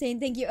literally insane.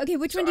 Thank you. Okay,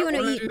 which one do you want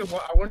to eat?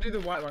 I want to do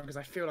the white one because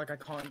I feel like I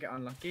can't get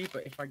unlucky,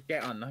 but if I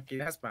get unlucky,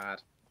 that's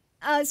bad.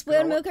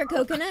 Spoiled milk or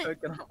coconut?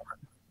 Coconut.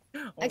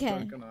 Or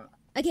Okay. Coconut.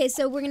 Okay,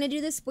 so we're gonna do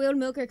the spoiled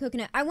milk or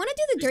coconut. I want to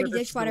do the You said dirty this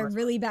is the dishwater worst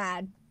really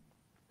bad.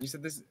 You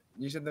said this.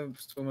 You said the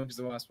spoiled milk is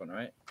the worst one,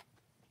 right?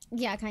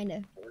 Yeah, kind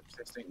of. Or did you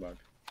say stink bug?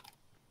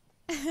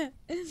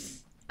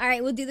 All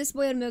right, we'll do the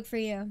spoiled milk for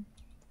you.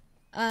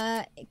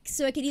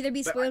 So it could either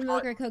be But spoiled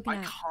milk or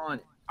coconut.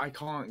 I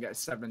can't get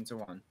 7 to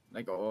 1.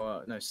 Like,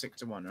 or no, 6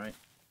 to 1, right?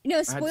 No,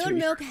 had spoiled two.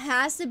 milk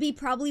has to be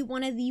probably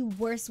one of the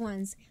worst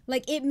ones.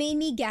 Like, it made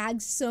me gag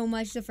so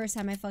much the first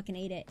time I fucking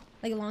ate it.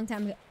 Like, a long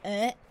time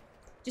ago.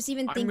 Just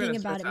even I'm thinking gonna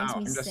about spit it makes out. me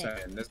I'm just sick.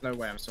 saying, there's no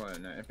way I'm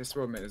swallowing it. If it's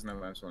spoiled milk, there's no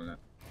way I'm swallowing it.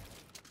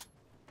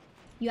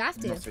 You have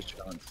to. Not a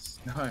chance.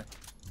 No.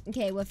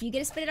 Okay, well, if you get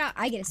to spit it out,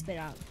 I get to spit it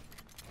out.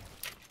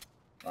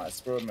 Alright,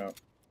 spoiled milk.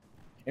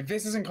 If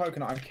this isn't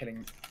coconut, I'm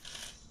kidding.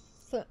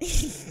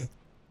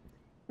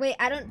 Wait,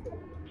 I don't...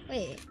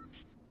 Wait.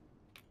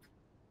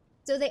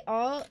 So they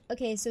all...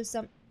 Okay, so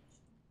some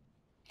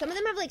of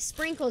them have, like,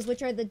 sprinkles,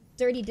 which are the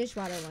dirty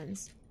dishwater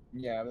ones.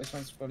 Yeah, this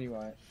one's fully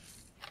white.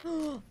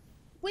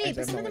 Wait,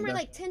 but some of them are, window.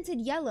 like, tinted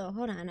yellow.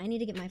 Hold on, I need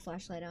to get my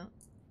flashlight out.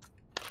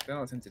 They're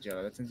not tinted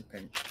yellow, they're tinted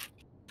pink.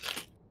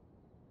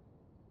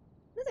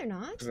 No, they're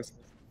not.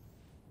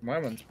 My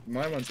ones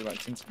are like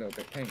tinted a little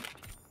bit pink.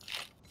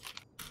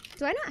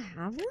 Do I not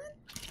have one?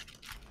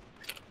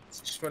 It's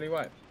just fully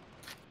white.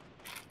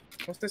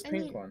 What's this I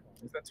pink mean- one?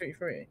 Is that tutti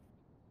frutti?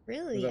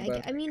 Really? Is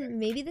that I mean,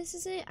 maybe this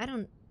is it? I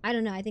don't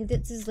know. I think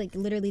this is, like,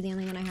 literally the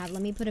only one I have.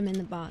 Let me put them in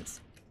the box.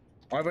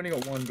 I've only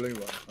got one blue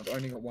one. I've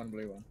only got one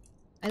blue one.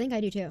 I think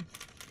I do, too.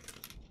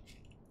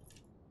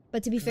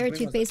 But to be fair, blue one's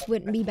toothpaste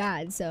wouldn't be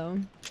bad, so...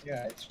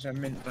 Yeah, it's just a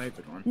mint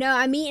flavored one. No,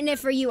 I'm eating it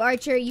for you,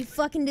 Archer. You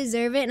fucking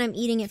deserve it, and I'm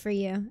eating it for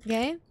you,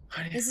 okay?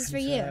 This is for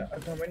you.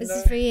 This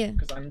is for you.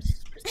 Because I'm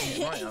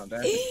spitting it right out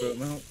there. It's spoiled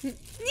milk. If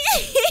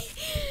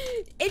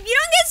you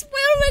don't get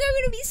spoiled milk, I'm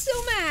gonna be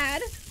so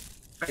mad.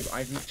 Babe,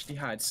 I've literally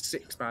had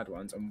 6 bad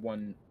ones and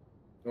 1,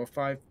 or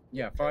 5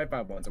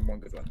 bad ones and 1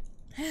 good one.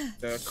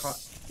 That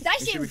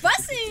should shit be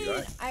busting! 50-50,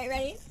 right? Alright,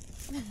 ready?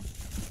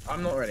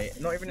 I'm not ready.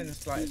 Not even in the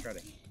slightest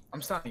ready.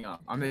 I'm standing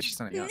up. I'm literally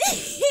standing up.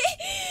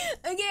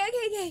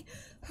 Okay.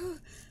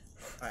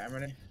 Alright, I'm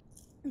ready.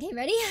 Okay,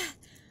 ready?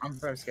 I'm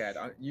so scared.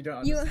 You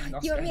don't You understand.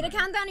 I'll want me to scare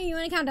count down, or you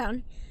want to count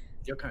down?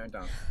 You're counting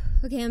down.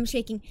 Okay, I'm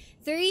shaking.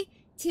 3,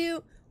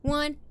 2,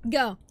 1,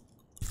 go.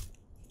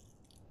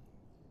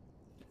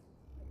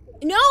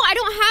 No, I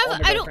don't have. Oh my I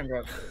God, don't. thank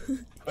God.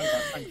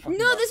 Thank fucking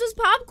No, God. this was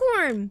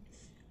popcorn.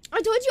 I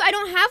told you I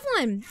don't have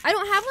one. I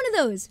don't have one of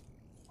those.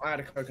 I had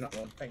a coconut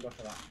one. Thank God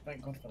for that.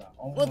 Thank God for that.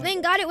 Oh Well, my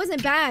thank God it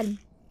wasn't bad.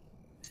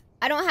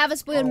 I don't have a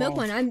spoiled milk Oh.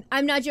 one.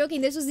 I'm not joking.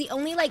 This was the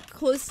only, like,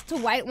 close to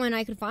white one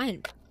I could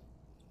find.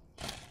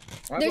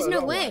 I've There's got a no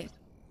lot of way. white.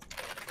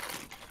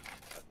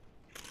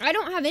 I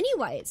don't have any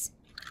whites.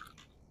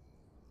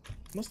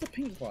 What's the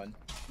pink one?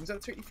 Is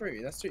that tutti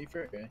frutti? That's tutti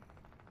frutti.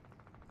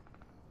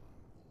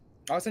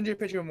 I'll send you a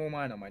picture of all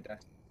mine on my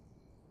desk.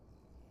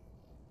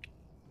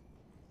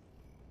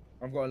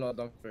 I've got a lot of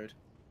dog food.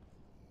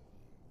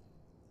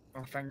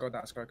 Oh, thank God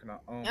that's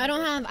coconut. Oh my I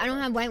don't God.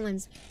 have white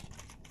ones.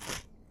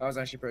 That was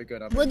actually pretty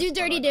good. We'll do I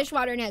dirty like that.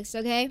 dishwater next,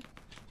 okay?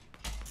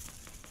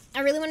 I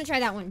really want to try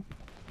that one.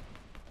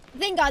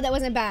 Thank God that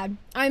wasn't bad.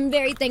 I'm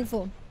very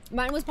thankful.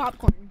 Mine was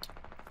popcorn.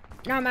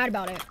 Now I'm mad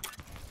about it.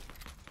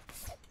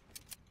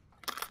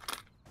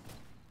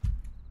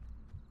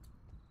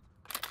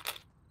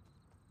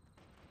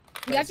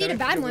 You have to eat a Send me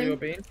bad pictures of your one.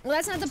 beans. Well,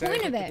 that's not the Send me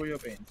point of pictures it. your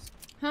beans.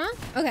 Huh?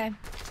 Okay,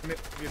 Send me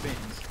pictures of your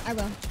beans. I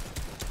will.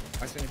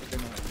 I send you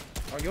pictures of mine.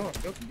 Oh,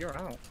 you're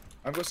out.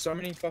 I've got so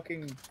many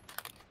rotten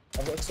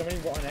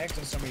eggs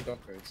and so many dog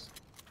foods.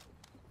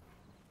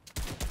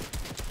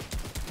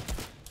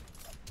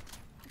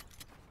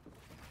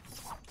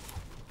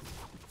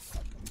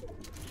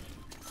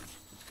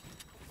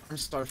 I'm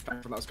so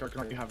thankful that's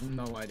coconut. You have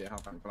no idea how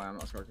thankful I am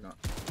that's coconut.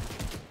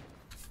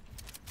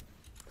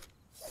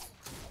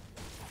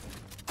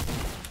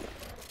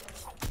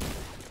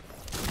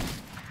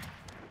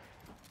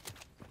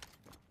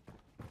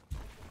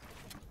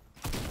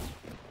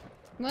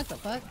 What the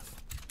fuck?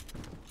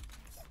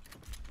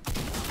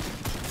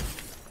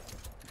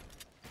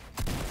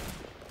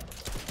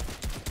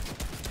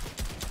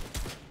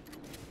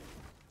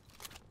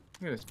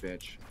 Look at this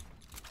bitch.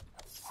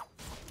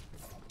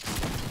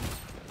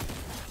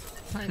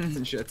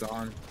 Fine. Shit's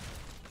on.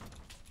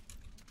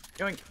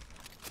 Yoink.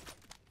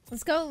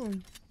 Let's go.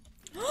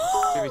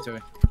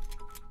 2v2.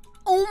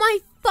 Oh my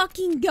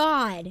fucking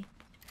God.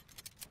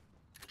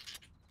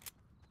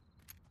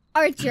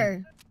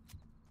 Archer.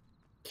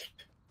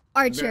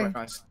 Archer.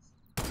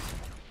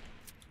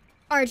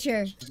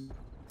 Archer.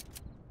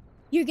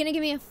 You're gonna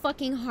give me a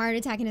fucking heart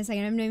attack in a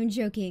second. I'm not even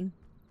joking.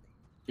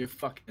 You're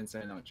fucking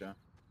insane, Archer.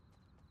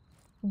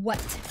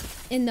 What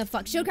in the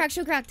fuck? Shield cracked,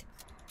 shield cracked.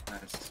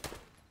 Nice.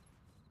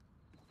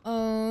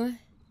 Oh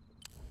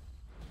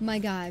my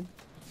God.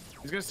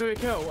 He's gonna steal your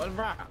kill. What a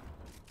rat.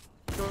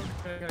 Go.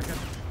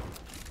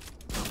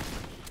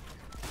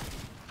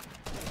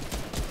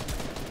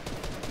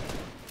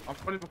 I'll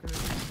probably fucking.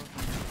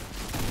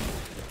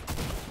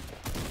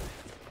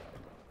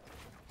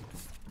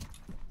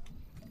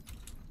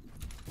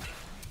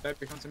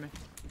 Baby, come to me.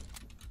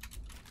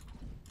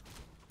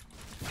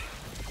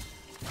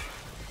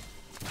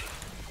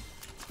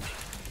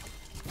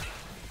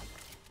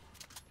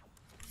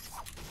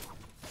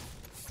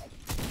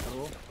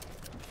 Hello?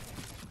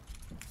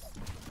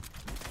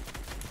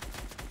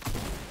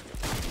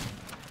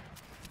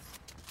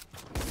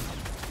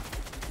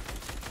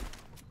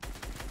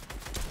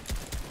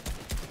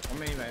 On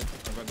me, mate.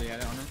 I've got the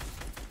edit on him.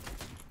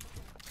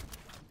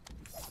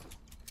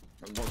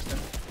 I've boxed him.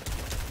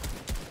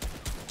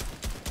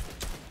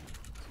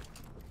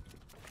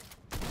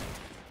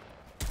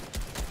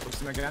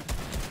 Boxed him again.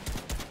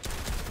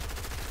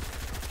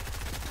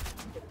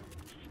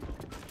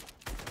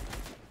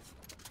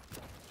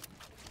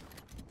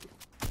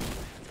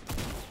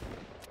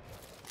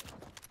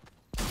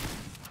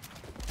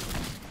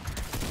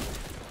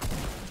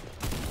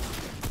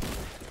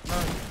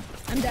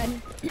 I'm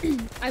done.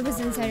 I was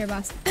inside her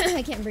box.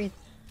 I can't breathe.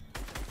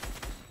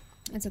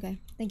 That's okay.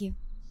 Thank you.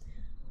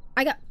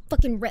 I got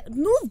fucking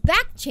move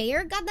back,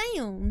 chair.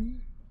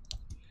 Goddamn.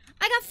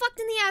 I got fucked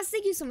in the ass.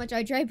 Thank you so much,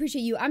 Archer. I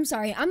appreciate you. I'm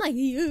sorry. I'm like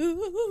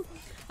you.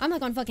 I'm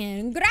like on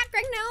fucking crack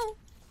right now.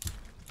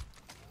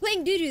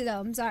 Playing doo-doo though.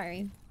 I'm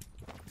sorry.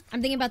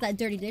 I'm thinking about that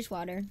dirty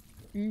dishwater.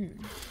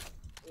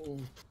 Oh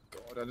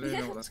god, I don't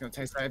know what that's gonna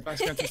taste like. That's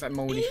gonna taste like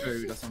moldy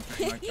food or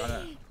something. Like, I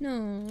don't.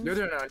 No. You're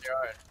doing it on your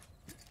own.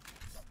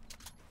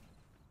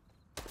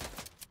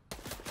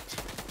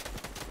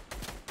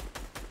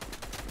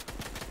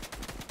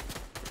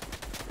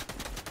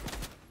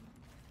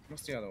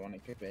 What's the other one?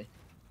 It could be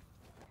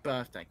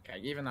birthday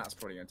cake. Even that's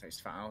probably gonna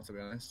taste foul, to be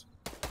honest.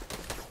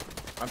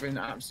 I've been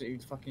absolutely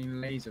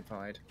fucking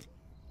laser-fied.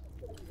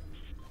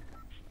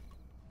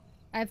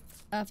 I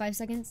have 5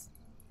 seconds.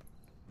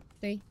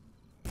 3.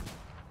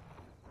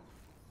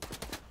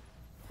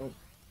 Oh,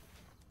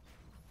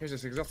 here's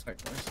this exotic.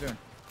 What's he doing?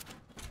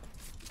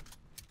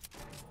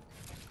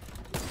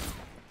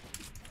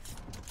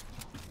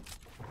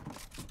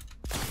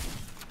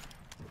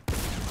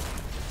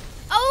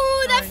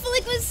 Oh, that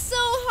flick was so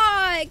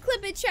hot.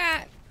 Clip it,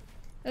 chat.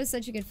 That was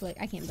such a good flick.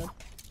 I can't build.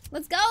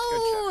 Let's go.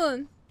 All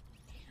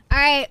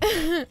right.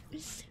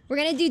 We're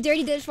going to do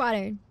dirty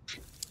dishwater.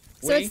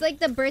 So it's like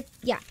the birth.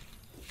 Yeah.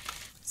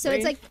 So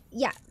it's like,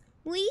 yeah.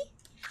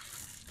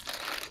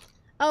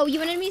 Oh, you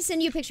wanted me to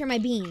send you a picture of my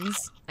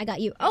beans. I got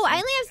you. Oh, I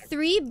only have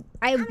 3.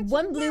 I have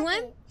 1 blue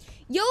one.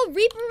 Yo,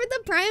 Reaper with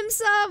the prime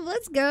sub.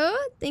 Let's go.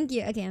 Thank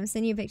you. Okay, I'm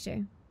sending you a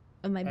picture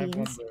of my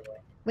beans.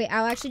 Wait,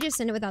 I'll actually just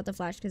send it without the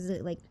flash because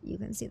like you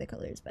can see the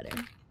colors better.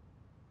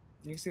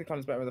 You can see the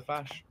colors better with a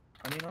flash.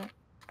 Can you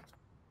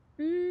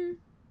not?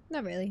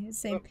 Not really.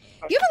 It's the same.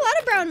 You have a lot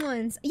of brown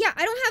ones. Yeah,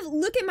 I don't have.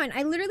 Look at mine.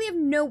 I literally have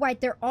no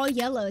white. They're all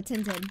yellow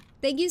tinted.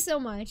 Thank you so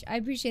much. I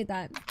appreciate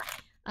that.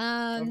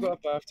 I've got a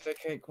birthday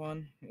cake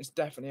one. It's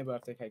definitely a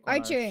birthday cake one.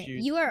 Archer,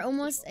 you are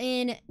almost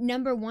in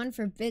 #1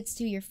 for bits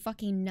too. You're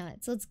fucking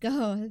nuts. Let's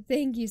go.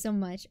 Thank you so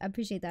much. I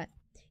appreciate that.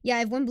 Yeah, I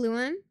have 1 blue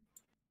one.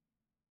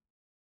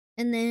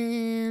 And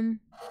then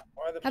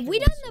have we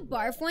done the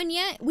barf one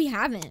yet? We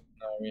haven't.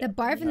 No, the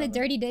barf and the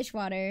dirty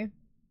dishwater.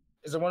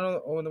 Is there one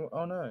on the,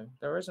 oh no,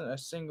 there isn't a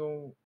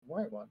single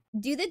white one.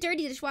 Do the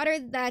dirty dishwater.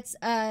 That's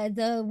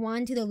the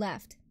one to the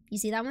left. You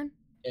see that one?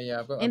 Yeah,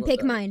 I've got. And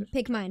pick mine.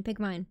 Pick mine. Pick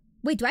mine.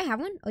 Wait, do I have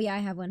one? Oh yeah, I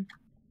have one.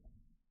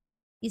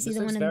 You see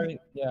the one?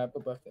 Yeah, I've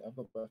got birthday. I've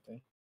got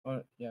birthday.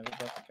 Oh yeah, I've got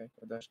birthday cake.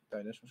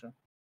 Dirty dishwasher.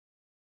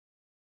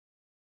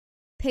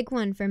 Pick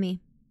one for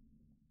me.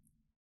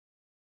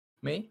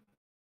 Me?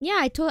 Yeah,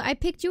 I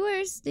picked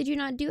yours. Did you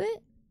not do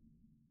it?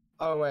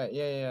 Oh wait,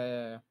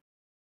 yeah.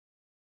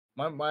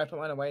 I put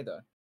mine away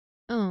though.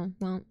 Oh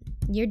well,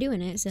 you're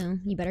doing it, so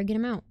you better get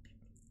them out.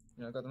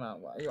 Yeah, I got them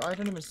out. I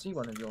don't even see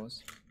one of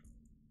yours.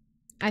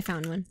 I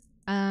found one.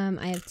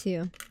 I have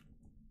 2.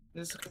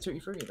 This is like a tutti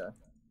frutti though.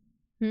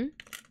 Hmm.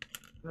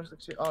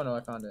 Oh no,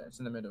 I found it. It's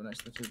in the middle next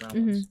to the 2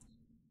 brown ones.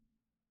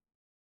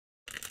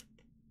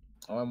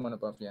 Oh, I'm one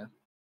above. Yeah.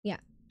 Yeah.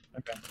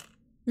 Okay.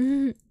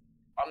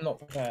 I'm not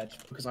prepared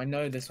because I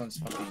know this one's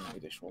fucking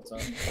dishwater. I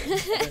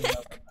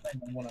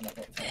don't want to.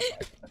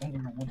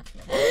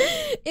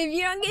 If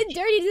you don't get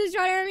dirty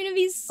dishwater, I'm gonna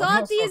be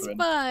salty as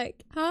fuck.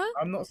 Huh?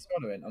 I'm not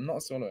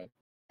swallowing.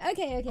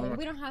 Okay.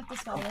 We don't have to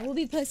swallow. We'll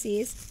be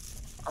pussies.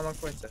 I'm a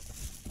quitter.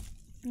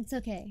 It's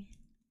okay.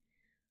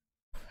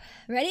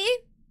 Ready?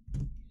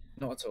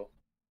 Not at all.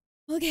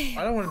 Okay.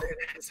 I don't want to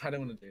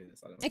do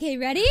this. Okay,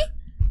 ready?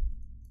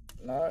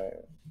 No.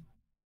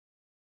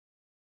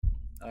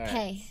 Alright.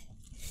 Okay.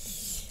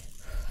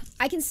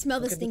 I can smell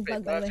the stink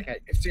bug, by the way.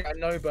 See, I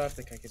know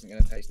birthday cake isn't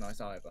going to taste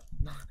nice either.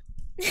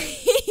 I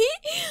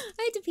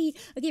had to pee.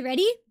 Okay,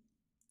 ready?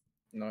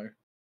 No.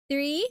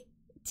 3,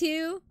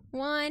 2,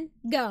 1,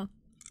 go.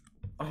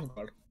 Oh,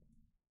 God.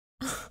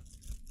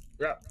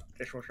 Yeah,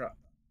 dishwasher.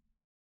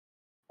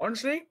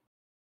 Honestly,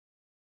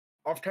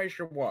 I've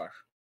tasted worse.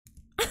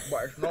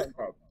 But it's not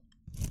good.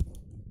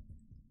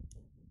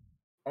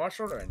 Am I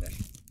swallowing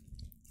this?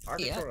 I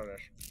can swallow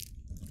this.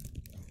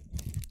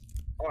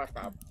 Oh, that's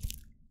bad.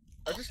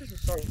 This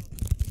is so.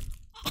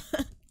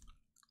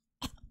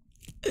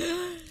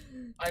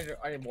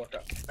 I need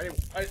water.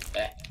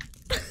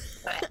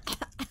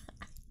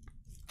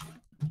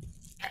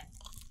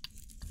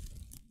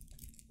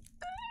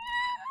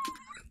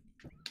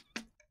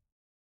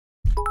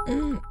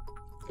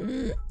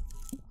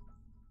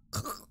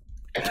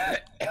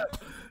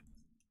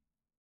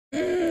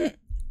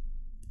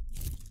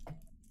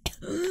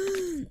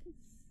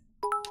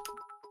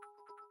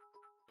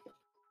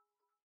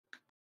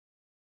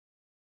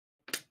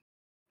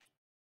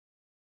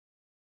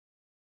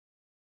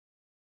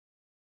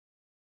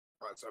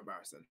 Oh, that's so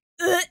embarrassing.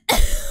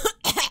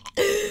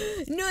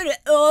 No,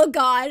 oh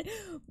god.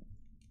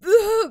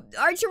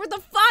 Archer, what the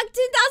fuck?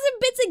 10,000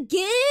 bits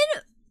again?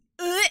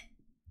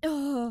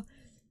 Oh.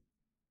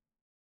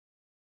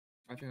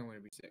 I think I'm gonna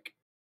be sick.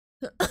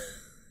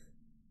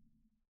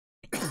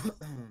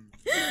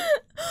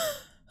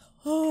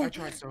 I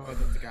tried so hard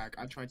not to gag.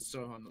 I tried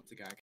so hard not to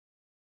gag.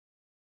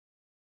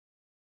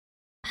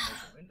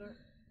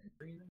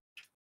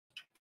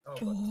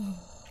 Oh,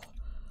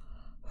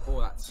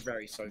 oh, that's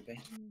very soapy.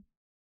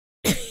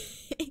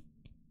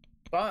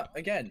 But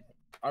again,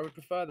 I would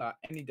prefer that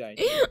any day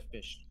to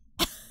fish.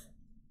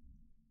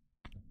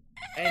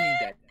 Any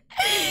day.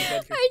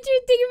 Archer, thank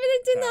you for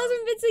the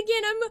 10,000 bits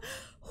again.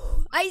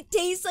 I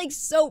taste like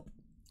soap.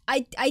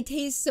 I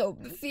taste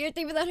soap. Fear,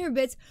 thank you for that 100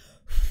 bits.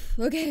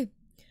 Okay.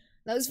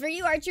 That was for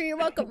you, Archer. You're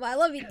welcome. I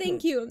love you.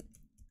 Thank you.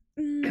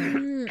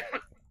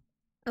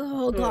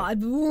 Oh,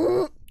 God.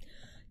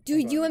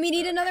 Dude, you want me to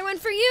eat another one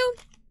for you?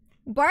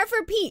 Bar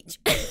for Peach.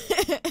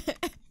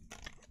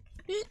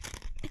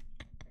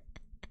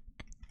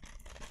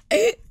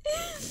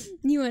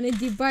 You want to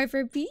do bar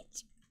for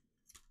Peach?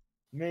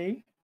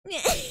 Me?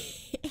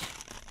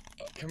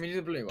 Can we do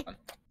the blue one?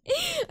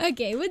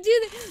 Okay, we'll do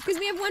the, because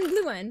we have one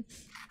blue one.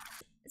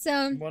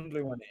 So one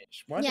blue one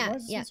each. Why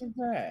is it so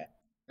rare?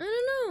 I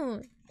don't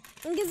know.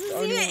 Because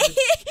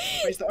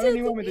it's the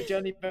only one with the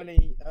jelly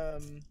belly.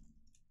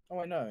 Oh,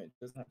 I know. It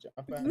doesn't have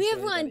we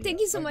have one. Thank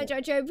you so much,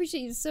 Archer. I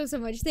appreciate you so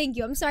much. Thank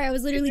you. I'm sorry, I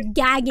was literally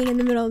gagging in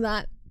the middle of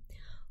that.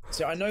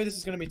 So I know this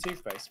is gonna be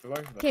toothpaste for both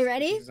of us. Okay,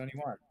 ready? There's only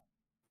one.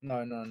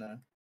 No. Do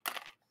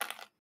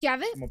you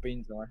have it? Put my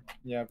beans away.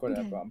 Yeah, I've got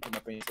it, but I'm putting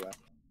my beans away.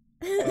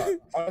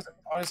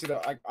 Honestly,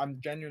 though, I'm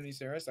genuinely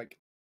serious. Like,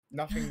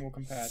 nothing will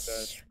compare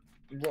to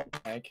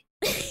rotten egg,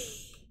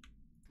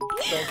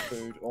 dog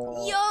food,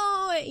 or...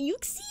 Yo, you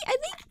see? I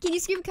think... Can you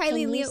scream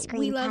Kylie and Leo?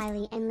 We love...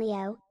 Kylie and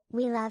Leo.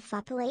 We love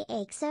Fopule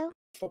Exo.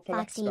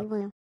 Foxy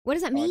Woo. What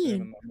does that mean? I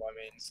don't know what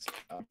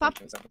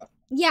it means.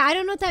 Yeah, I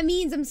don't know what that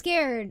means. I'm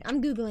scared.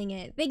 I'm Googling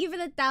it. Thank you for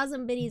the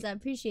 1,000 biddies. I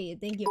appreciate it.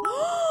 Thank you.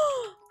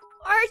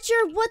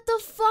 Archer, what the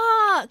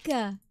fuck?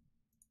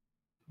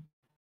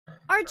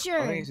 Archer.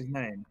 I think it's his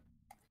name.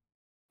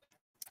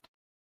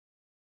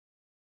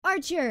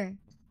 Archer.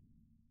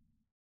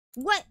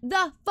 What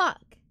the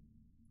fuck?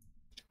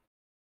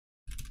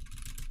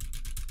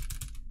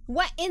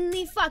 What in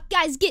the fuck?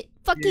 Guys, get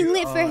fucking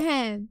lit for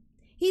him.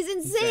 He's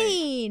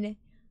insane.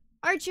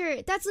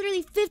 Archer, that's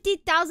literally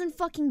 50,000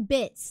 fucking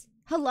bits.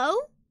 Hello?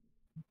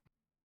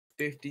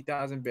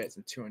 50,000 bits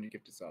and 200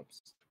 gifted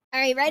subs.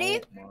 Alright,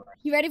 ready? Oh,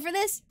 you ready for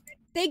this?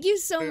 Thank you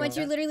so much.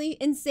 You're literally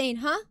insane,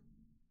 huh?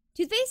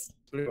 Toothpaste?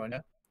 Blue one,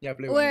 yeah? Yeah,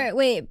 blue or, one. Yeah.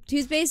 Wait,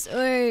 toothpaste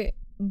or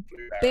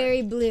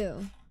berry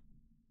blue?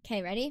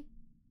 Okay, ready?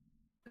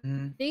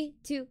 3,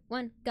 2,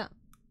 1, go.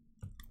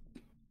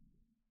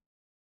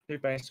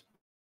 Toothpaste.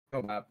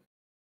 Not bad.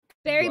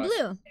 Berry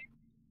blue.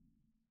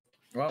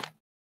 Well.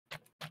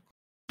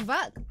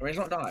 Fuck. I mean, it's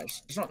not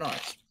nice. It's not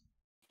nice.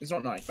 It's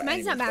not nice.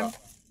 Mine's not bad.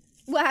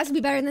 Well, it has to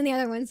be better than the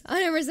other ones.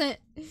 100%.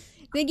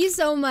 Thank you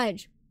so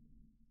much.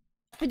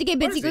 50k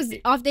bits equals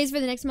off days for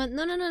the next month.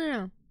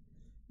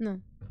 No.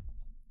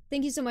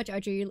 Thank you so much,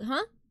 Archer.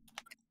 Huh?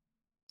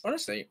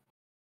 Honestly,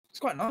 it's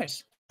quite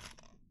nice.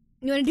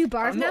 You want to do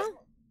barf now?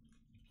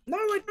 No,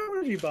 I don't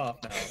want to do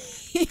barf now.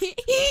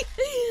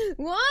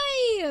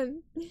 Why?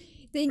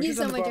 Thank you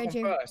so much,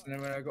 Archer. First, and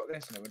then when I got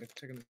this, and I would have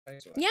taken the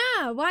face away.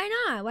 Yeah, why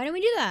not? Why don't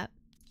we do that?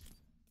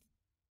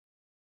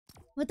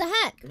 What the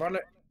heck? If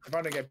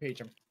I don't get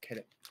Peach, I'm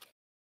kidding.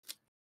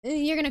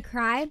 You're gonna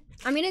cry?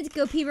 I'm gonna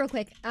go pee real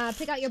quick.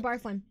 Pick out your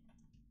barf one.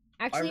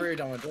 Actually, I really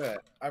don't want to do it.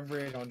 I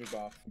really don't want to do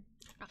barf.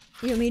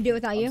 You want me to do it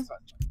without you?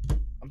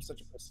 I'm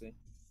such a pussy.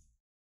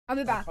 I'll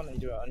be back. Why can't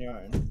you do it on your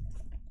own?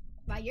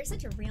 Wow, you're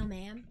such a real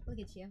man. Look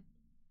at you.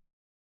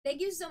 Thank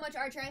you so much,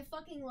 Archer. I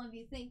fucking love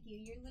you. Thank you.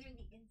 You're literally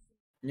insane.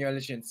 You're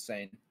literally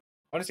insane.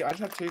 Honestly, I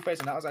just had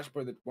toothpaste, and that was actually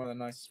probably one of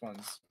the nicest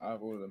ones out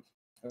of all of them.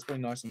 That's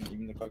pretty nice, and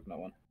even the coconut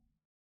one.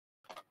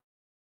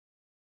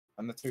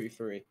 And the Tutti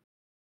Frutti.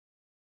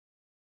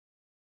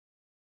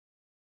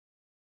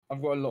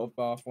 I've got a lot of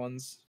bath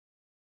ones.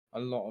 A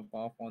lot of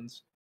bath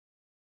ones.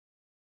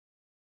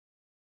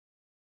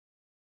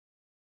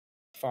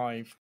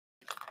 5.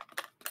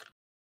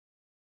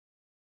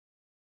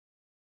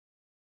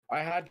 I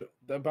had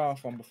the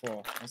bath one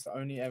before. It's the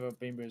only ever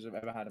bean boozers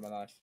I've ever had in my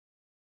life.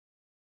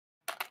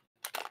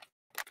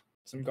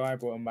 Some guy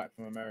brought them back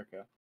from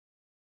America.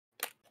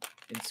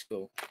 In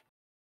school.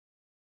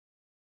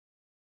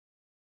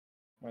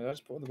 Wait, did I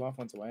just put all the bath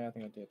ones away? I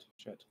think I did.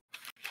 Shit.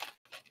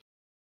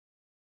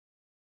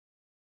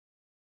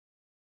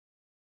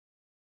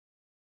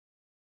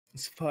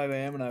 It's 5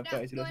 AM and I have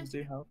 32 lessons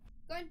to do. How?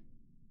 Go on,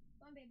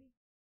 baby.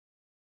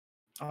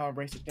 Oh,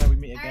 race it. Yeah, we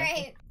meet again.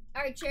 Alright,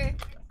 Archer.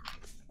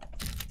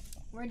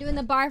 We're doing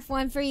the barf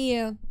one for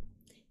you.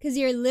 Because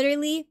you're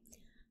literally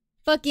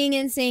fucking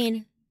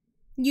insane.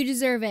 You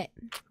deserve it.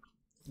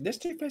 This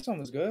toothpaste one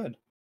was good.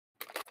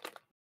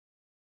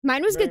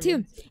 Mine was good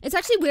too. It's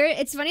actually weird.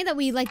 It's funny that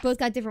we like both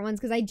got different ones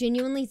because I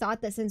genuinely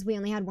thought that since we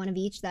only had one of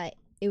each that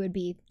it would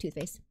be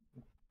toothpaste.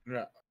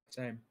 Yeah,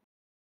 same.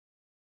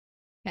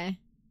 Okay.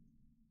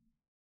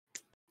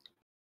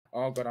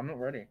 Oh god, I'm not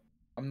ready.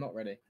 I'm not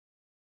ready.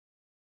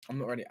 I'm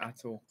not ready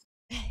at all.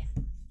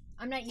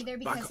 I'm not either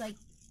Back because up. like.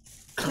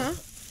 Huh?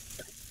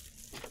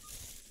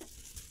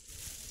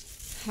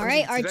 All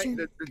right,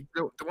 Today,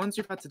 Archer. the ones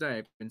you've had today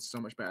have been so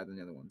much better than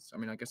the other ones. I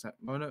mean, I guess oh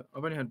no,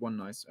 I've only had one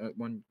nice,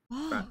 one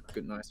bad,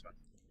 good, nice one.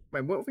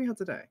 Wait, what have we had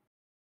today?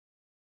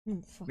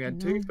 We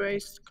had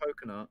toothpaste,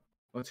 coconut,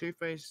 or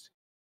toothpaste,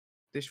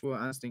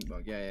 dishwater, and stink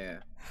bug. Yeah.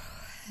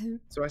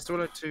 So I saw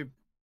the two.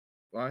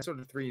 Well, I saw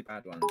the three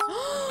bad ones.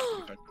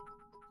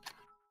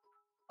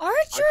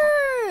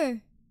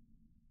 Archer!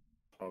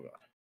 Oh god.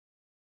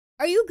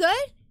 Are you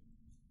good?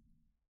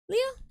 Leo?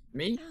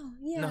 Me? Oh,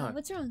 yeah. No.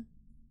 What's wrong?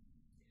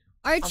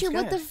 Archer,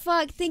 what the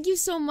fuck? Thank you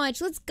so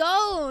much. Let's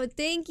go.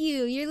 Thank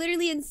you. You're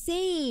literally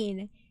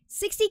insane.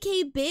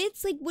 60K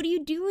bits? Like, what are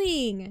you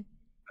doing?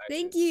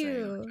 Thank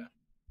you.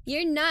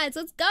 You're nuts.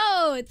 Let's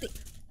go.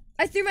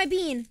 I threw my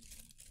bean.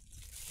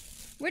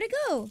 Where'd it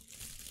go?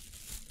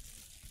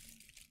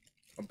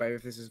 Oh, baby,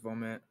 if this is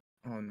vomit.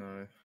 Oh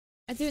no.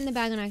 I threw it in the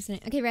bag on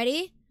accident. Okay,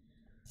 ready?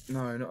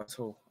 No, not at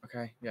all.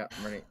 Okay, yeah,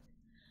 I'm ready.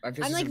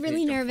 I'm like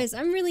really nervous.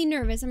 I'm really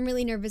nervous.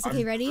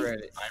 Okay, ready?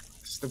 Ready.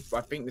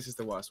 I think this is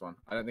the worst one.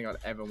 I don't think I'd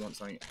ever want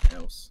something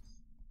else.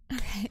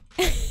 Okay.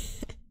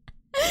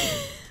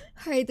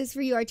 Alright, this is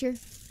for you, Archer.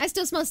 I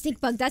still smell stink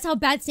bug. That's how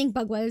bad stink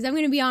bug was. I'm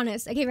gonna be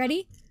honest. Okay,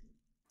 ready?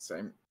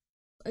 Same.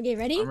 Okay,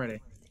 ready? I'm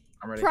ready.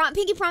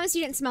 Pinky promise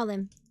you didn't smell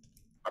them.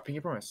 I pinky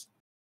promise.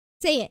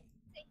 Say it.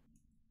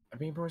 I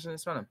pinky promise I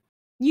didn't smell them.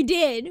 You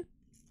did.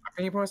 I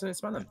pinky promise I didn't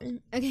smell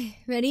them. Okay,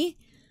 ready?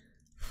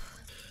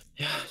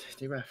 Yeah,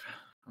 deep breath.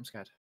 I'm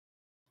scared.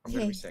 I'm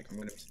gonna be sick.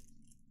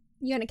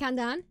 You wanna count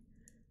down?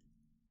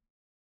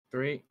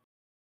 3,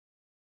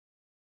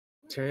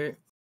 2,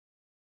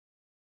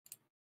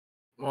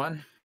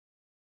 1,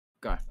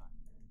 go.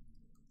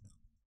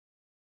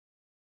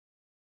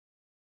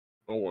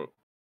 Oh.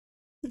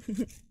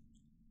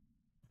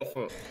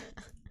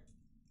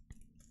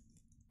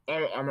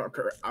 I'm not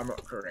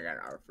cutting it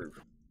out of food.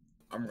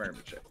 I'm gonna be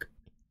sick.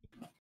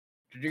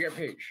 Did you get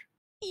peach?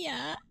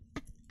 Yeah.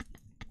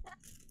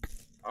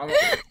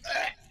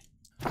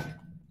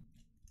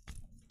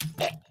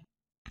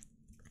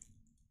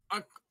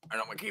 I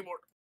know my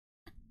keyboard.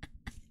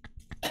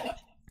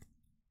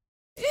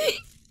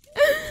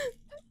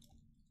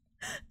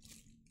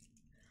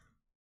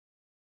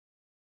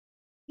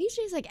 He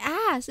tastes like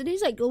ass. It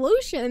tastes like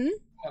lotion.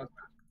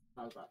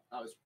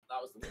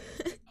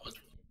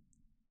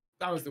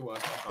 That was the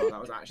worst by far.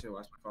 That was actually the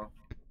worst by far.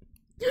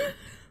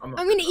 I'm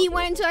gonna eat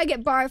one until I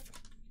get barf.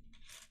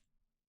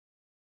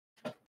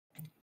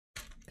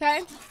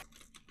 Okay.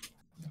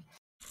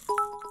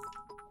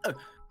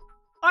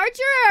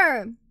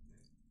 Archer!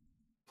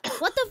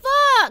 What the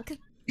fuck?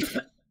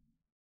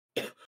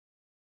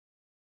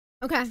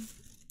 Okay.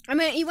 I'm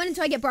gonna eat one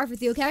until I get barf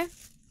with you, okay?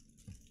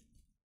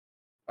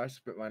 I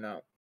spit mine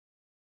out.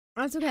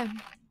 That's okay.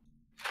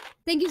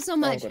 Thank you so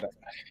much. Oh, God,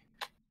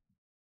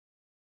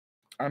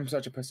 I'm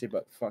such a pussy,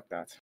 but fuck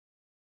that.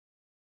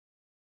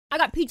 I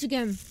got peach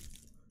again.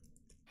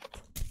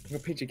 You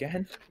got peach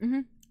again?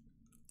 Mm-hmm.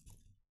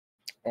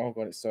 Oh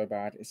god, it's so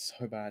bad. It's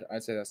so bad.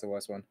 I'd say that's the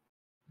worst one.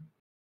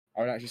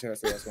 I would actually say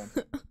that's the worst one.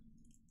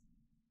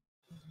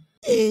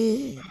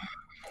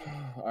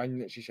 I'm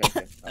literally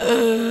shaking.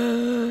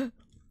 No.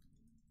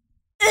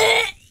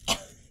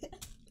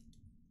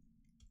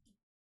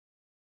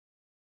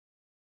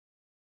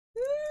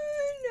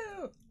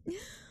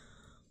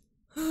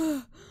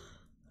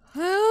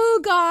 Oh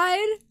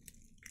god.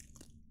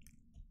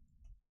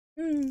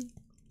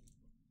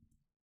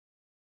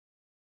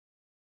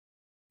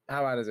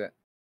 How bad is it?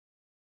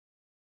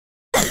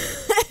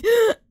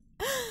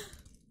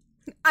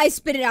 I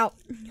spit it out.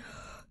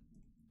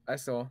 I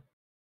saw.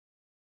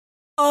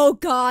 Oh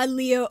god,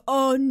 Leo.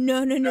 Oh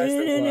no.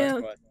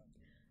 The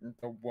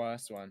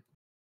worst one.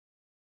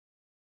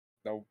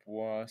 The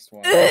worst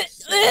one.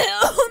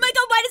 Oh my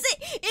god, why does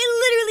it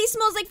literally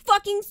smells like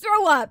fucking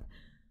throw up.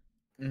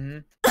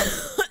 No.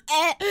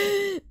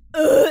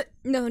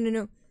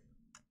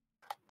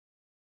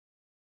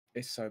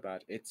 It's so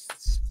bad. It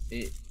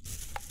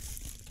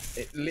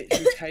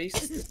literally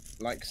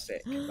tastes like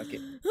sick. Like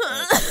it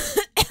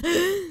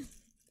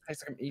tastes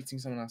like I'm eating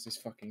someone else's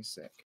fucking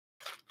sick.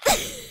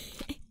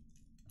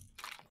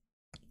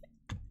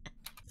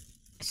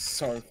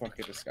 So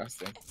fucking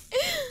disgusting.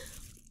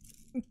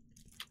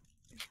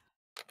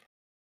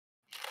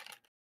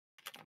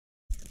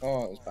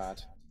 Oh, it was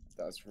bad.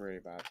 That was really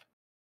bad.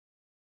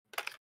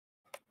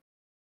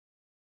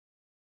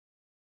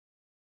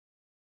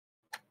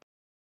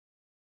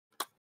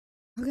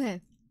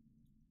 Okay.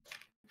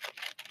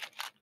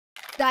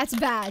 That's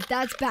bad.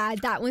 That's bad.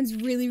 That one's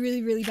really,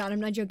 really, really bad. I'm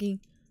not joking.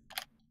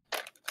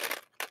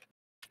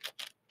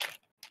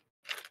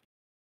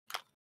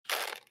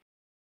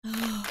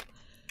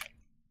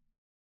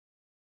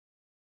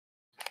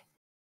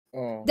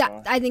 Oh,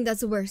 that I think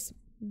that's the worst.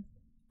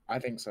 I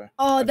think so.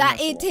 Oh,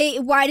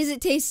 why does it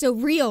taste so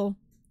real?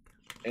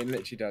 It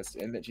literally does.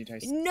 It literally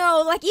tastes.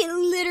 No, like it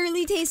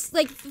literally tastes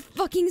like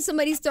fucking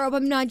somebody's throw up.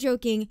 I'm not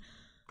joking.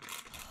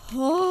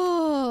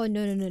 Oh,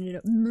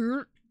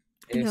 no.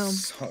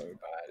 It's so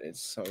bad.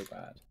 It's so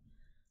bad.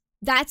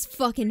 That's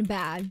fucking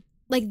bad.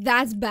 Like,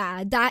 that's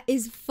bad. That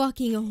is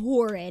fucking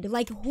horrid.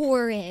 Like,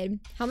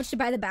 horrid. How much to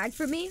buy the bag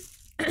for me?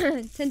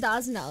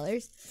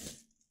 $10,000.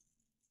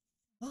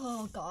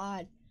 Oh,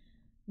 God.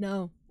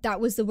 No, that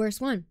was the worst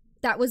one.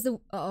 That was the...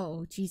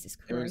 Oh, Jesus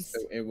Christ.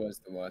 It was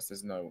the worst.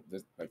 There's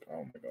like,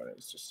 oh my God, it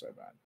was just so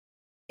bad.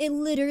 It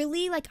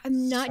literally, like,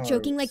 I'm not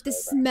joking, like, the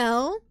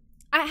smell...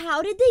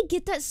 how did they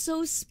get that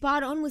so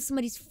spot on with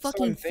somebody's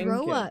fucking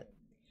throw up?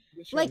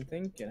 Like, I'm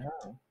thinking,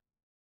 how?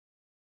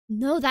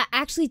 No, that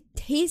actually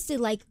tasted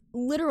like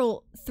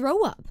literal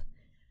throw up.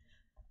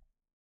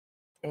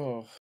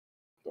 Oh,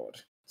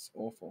 God, it's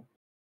awful.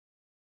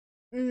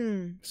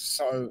 Mm.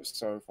 So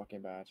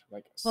fucking bad.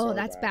 Like, so oh,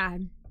 that's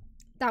bad.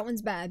 That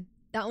one's bad.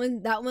 That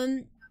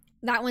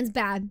one's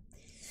bad.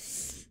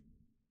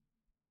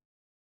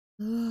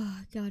 Oh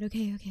God.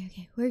 Okay.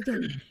 We're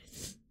good.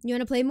 You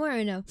want to play more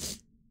or no?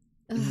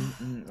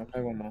 I'll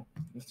play one more.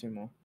 Let's do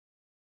more.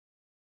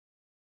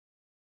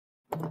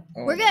 Oh,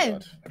 we're good.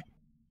 God.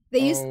 They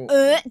use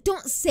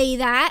don't say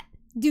that.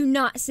 Do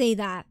not say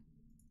that.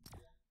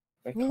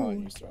 They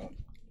can't use that.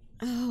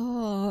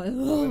 Oh.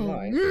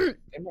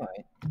 They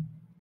might.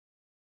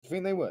 You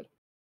think they would?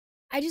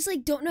 I just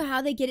like don't know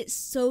how they get it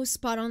so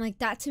spot on. Like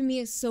that to me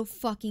is so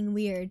fucking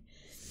weird.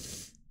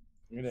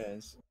 It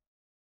is.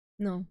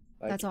 No,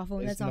 like, that's awful.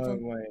 That's no awful.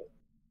 Way.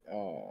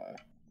 Oh.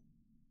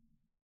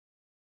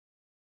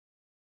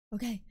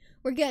 Okay,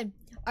 we're good.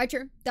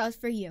 Archer, that was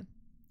for you.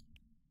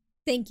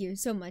 Thank you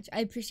so much.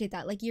 I appreciate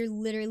that. Like, you're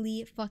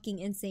literally fucking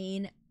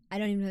insane. I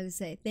don't even know what to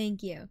say.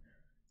 Thank you.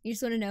 You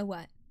just want to know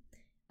what?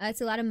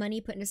 It's a lot of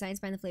money put into science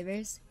behind the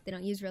flavors. They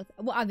don't use real...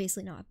 well,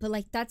 obviously not. But,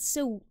 like, that's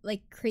so,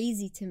 like,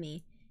 crazy to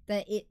me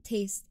that it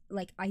tastes,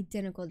 like,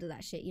 identical to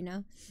that shit, you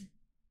know?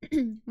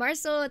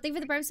 Marcel, thank you for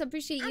the prime, so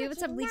appreciate you.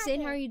 What's up, Lisa?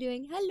 How are you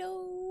doing?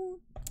 Hello.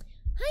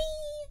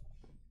 Hi.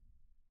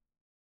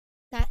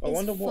 That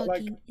is fucking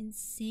what,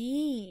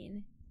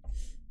 insane.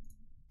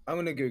 I'm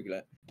gonna Google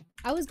it.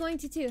 I was going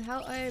to too.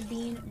 How are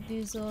being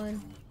boozled?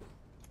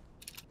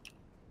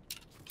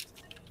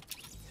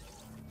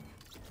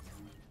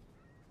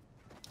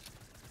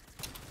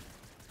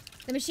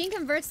 The machine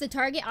converts the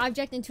target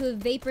object into a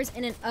vapors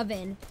in an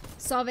oven,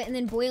 solvent, and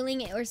then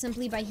boiling it or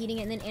simply by heating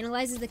it, and then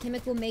analyzes the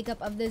chemical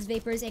makeup of those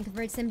vapors and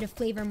converts them to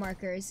flavor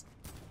markers.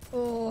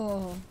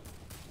 Oh.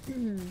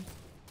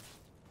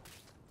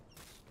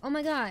 Oh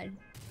my God.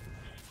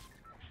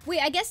 Wait,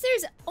 I guess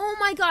there's... oh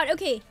my God,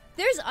 okay.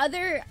 There's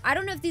other... I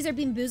don't know if these are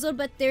bean boozled,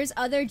 but there's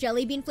other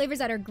jelly bean flavors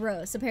that are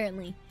gross,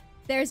 apparently.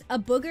 There's a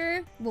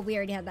booger... well, we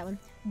already had that one.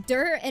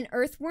 Dirt and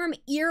earthworm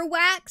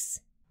earwax.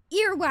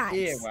 Earwax.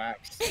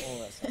 Earwax. Oh,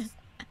 that sounds...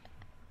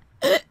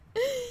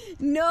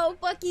 No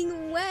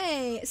fucking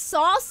way.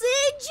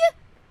 Sausage?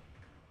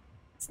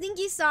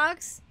 Stinky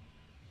socks.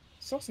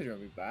 Sausage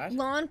won't be bad.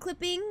 Lawn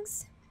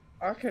clippings.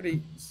 I could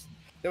eat...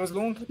 there was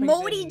lawn clippings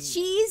moldy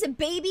cheese.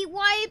 Baby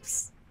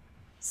wipes.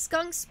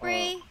 Skunk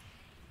spray.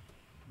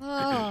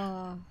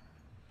 Oh.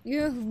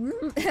 Yeah.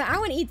 I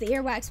want to eat the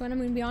earwax one, I'm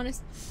going to be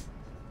honest.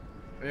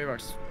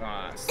 Earwax.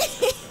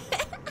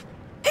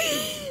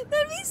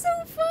 That'd be so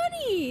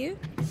funny.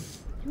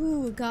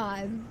 Ooh,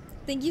 God.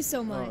 Thank you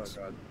so much.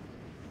 Oh, God.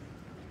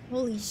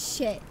 Holy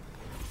shit.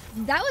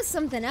 That was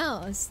something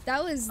else.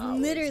 That was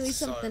literally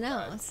something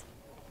else.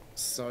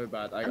 So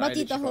bad. I'm about to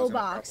eat the whole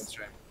box.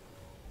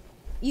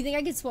 You think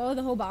I could swallow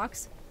the whole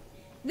box?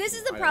 This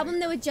is the problem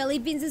though with jelly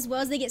beans as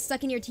well, as they get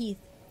stuck in your teeth.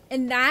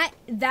 And that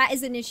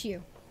is an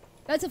issue.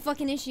 That's a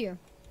fucking issue.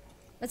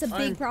 That's a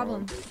big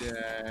problem.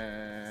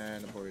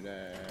 I'm probably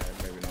dead.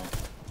 Maybe not.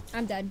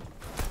 I'm dead.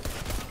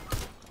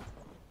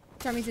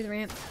 Try me through the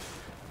ramp.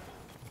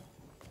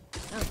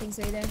 I don't think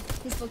so either.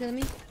 He's still killing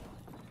me.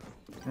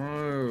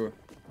 Oh.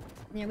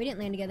 Yeah, we didn't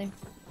land together.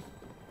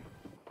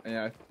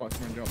 Yeah, I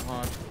fucking jump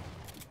hard.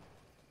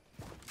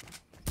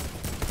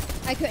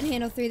 I couldn't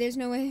handle 3, there's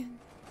no way.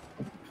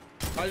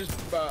 I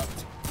just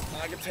burped.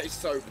 I can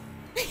taste soap.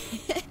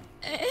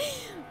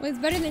 Well, it's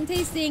better than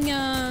tasting,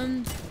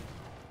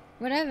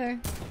 whatever.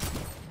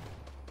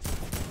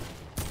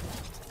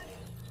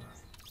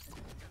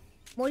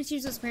 Moldy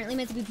cheese was apparently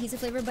meant to be pizza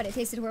flavor, but it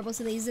tasted horrible,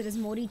 so they used it as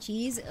moldy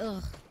cheese.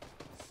 Ugh.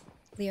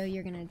 Leo,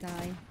 you're gonna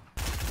die.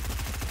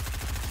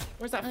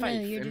 Where's that oh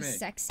faith no, you're in just me?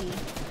 sexy.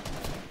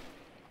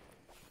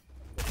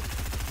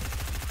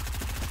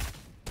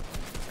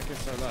 I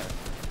guess so low.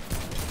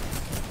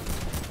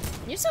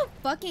 You're so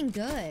fucking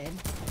good.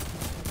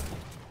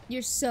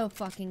 You're so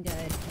fucking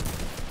good.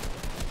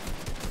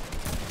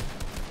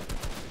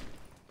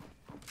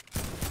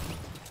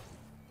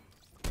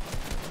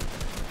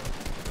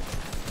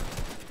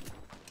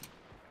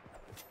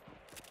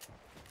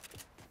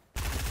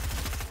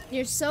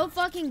 You're so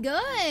fucking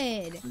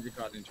good.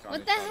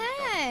 What the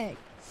heck?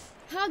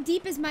 How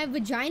deep is my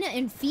vagina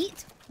and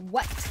feet?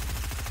 What?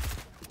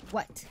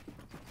 What?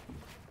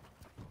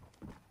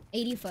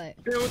 80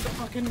 foot. Build the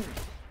fucking...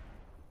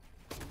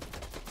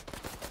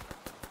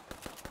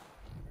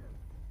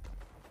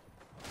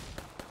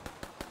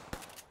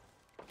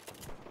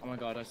 Oh my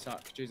god, I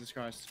suck. Jesus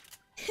Christ.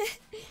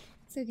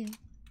 It's okay.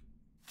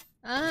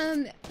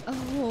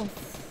 Oh.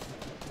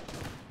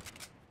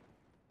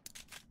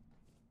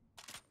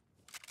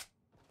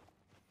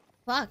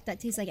 Fuck, that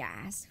tastes like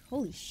ass.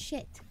 Holy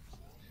shit.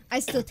 I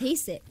still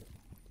taste it.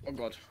 Oh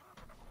god.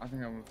 I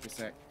think I'm gonna be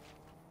sick.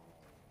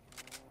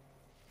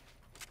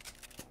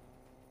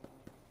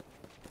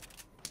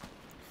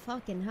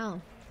 Fucking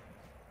hell.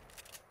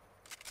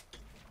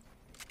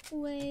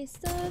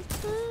 Waste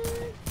of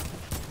time.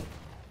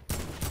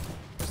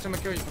 Just gonna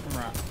kill you, fucking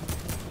rat.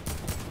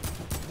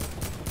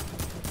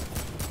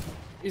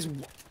 He's.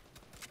 I'm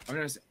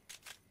gonna.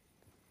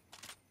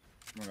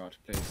 Oh my god,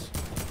 please.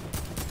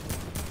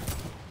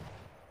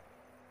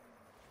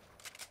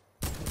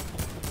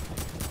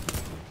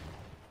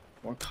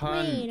 What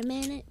cunt? Wait a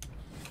minute.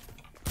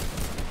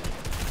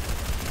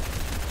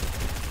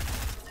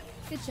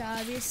 Good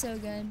job, you're so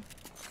good.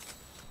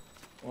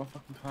 What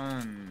fucking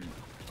cunt?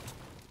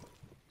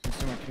 Just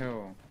gonna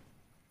kill.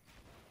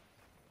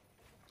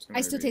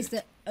 I still taste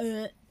the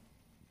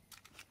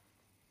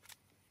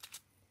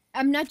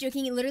I'm not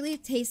joking, it literally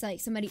tastes like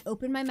somebody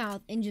opened my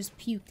mouth and just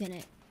puked in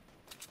it.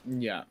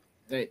 Yeah,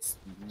 it's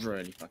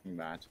really fucking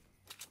bad.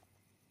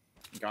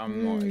 Like,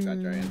 I'm not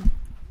exaggerating.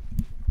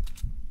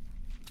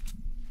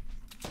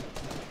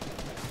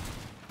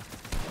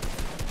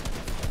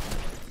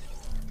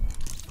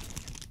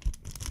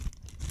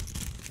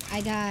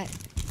 I got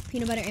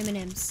peanut butter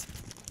M&Ms.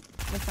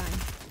 We're fine.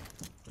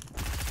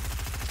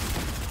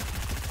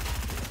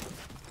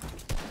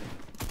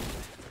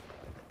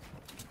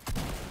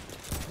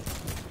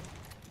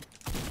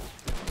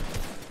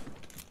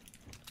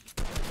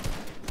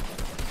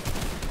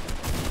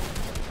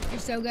 You're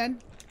so good.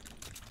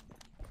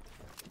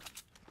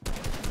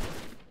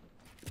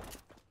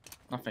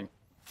 Nothing.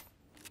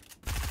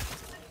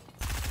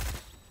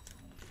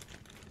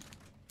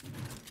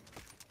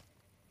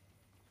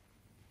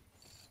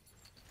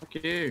 Fuck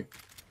you.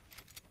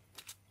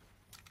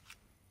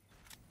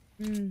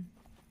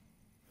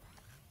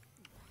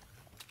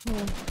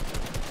 Cool.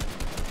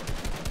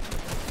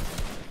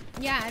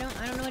 Yeah, I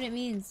don't know what it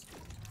means.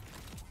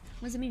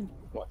 What does it mean?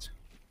 What?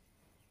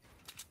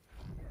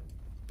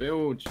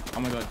 Build. Oh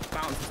my god,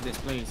 bounce into this,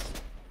 please.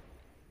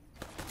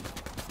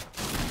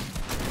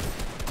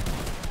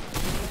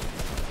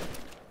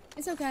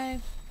 It's okay.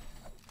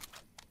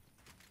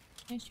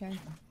 Nice try.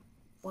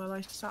 Well,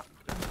 I suck,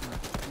 don't I?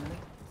 Really?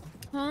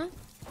 Huh?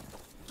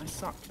 I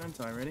suck,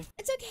 don't I, really?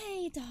 It's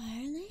okay,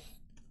 darling.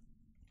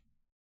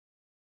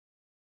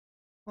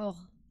 Oh.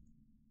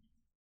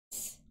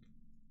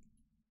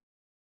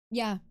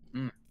 Yeah.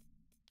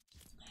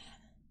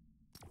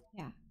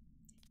 Yeah.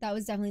 That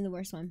was definitely the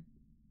worst one.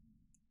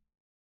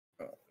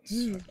 Oh,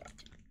 so bad.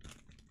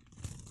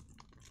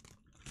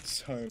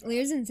 So bad.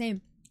 Lear's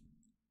insane.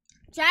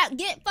 Chat,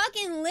 get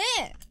fucking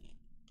lit!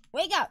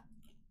 Wake up!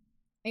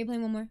 Are you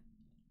playing one more?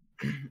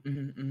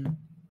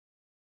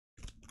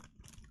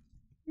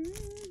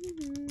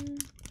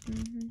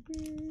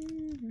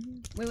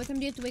 Wait, what time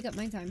do you have to wake up?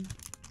 My time.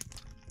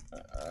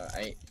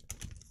 8.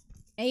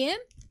 AM?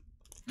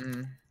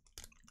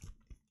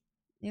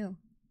 Ew.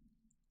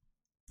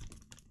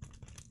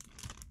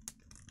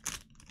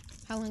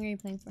 How long are you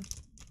playing for?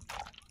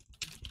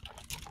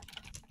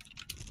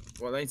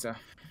 What, later?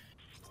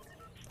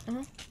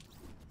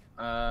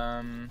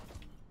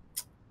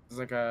 It's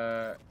like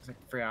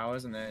 3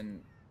 hours and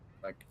then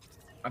like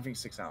I think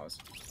 6 hours.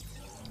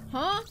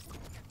 Huh?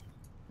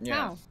 Yeah.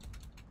 How?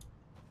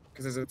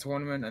 Because there's a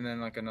tournament and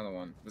then like another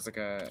one. There's like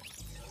a.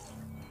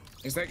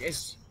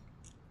 It's.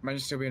 Imagine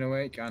still being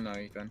awake. I know,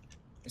 Ethan.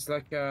 It's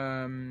like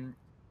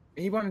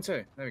Heat 1 and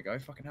 2. There we go.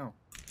 Fucking hell.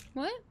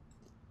 What?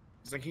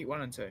 It's like Heat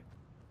 1 and 2.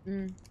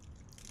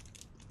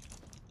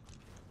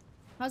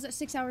 How's it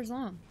 6 hours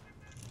long?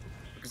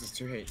 Because it's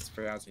 2 heats,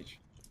 3 hours each.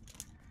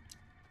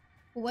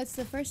 Well, what's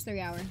the first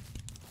 3 hour?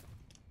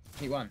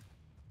 Heat 1.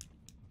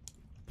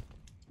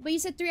 But you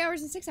said 3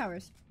 hours and 6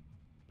 hours.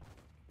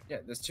 Yeah,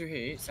 there's 2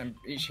 heats and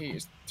each heat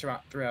is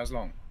 3 hours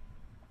long.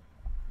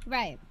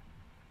 Right.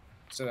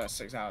 So that's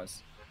 6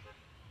 hours.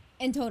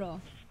 In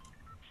total.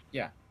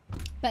 Yeah.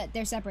 But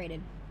they're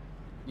separated.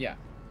 Yeah.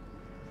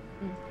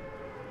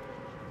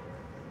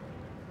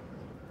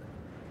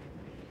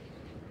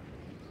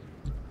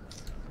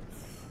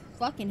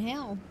 Fucking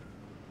hell.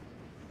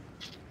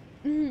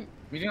 You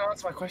didn't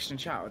answer my question,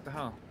 chat. What the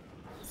hell?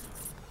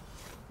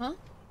 Huh?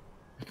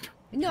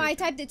 No, I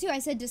typed it too. I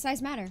said, does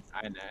size matter?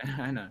 I know.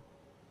 I know.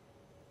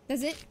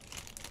 Does it?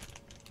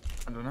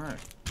 I don't know.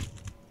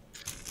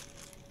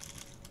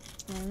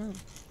 I don't know.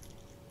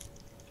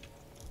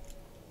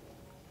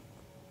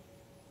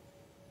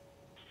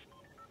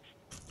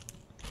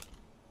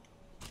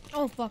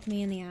 Oh, fuck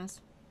me in the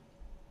ass.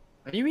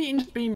 Are you eating bean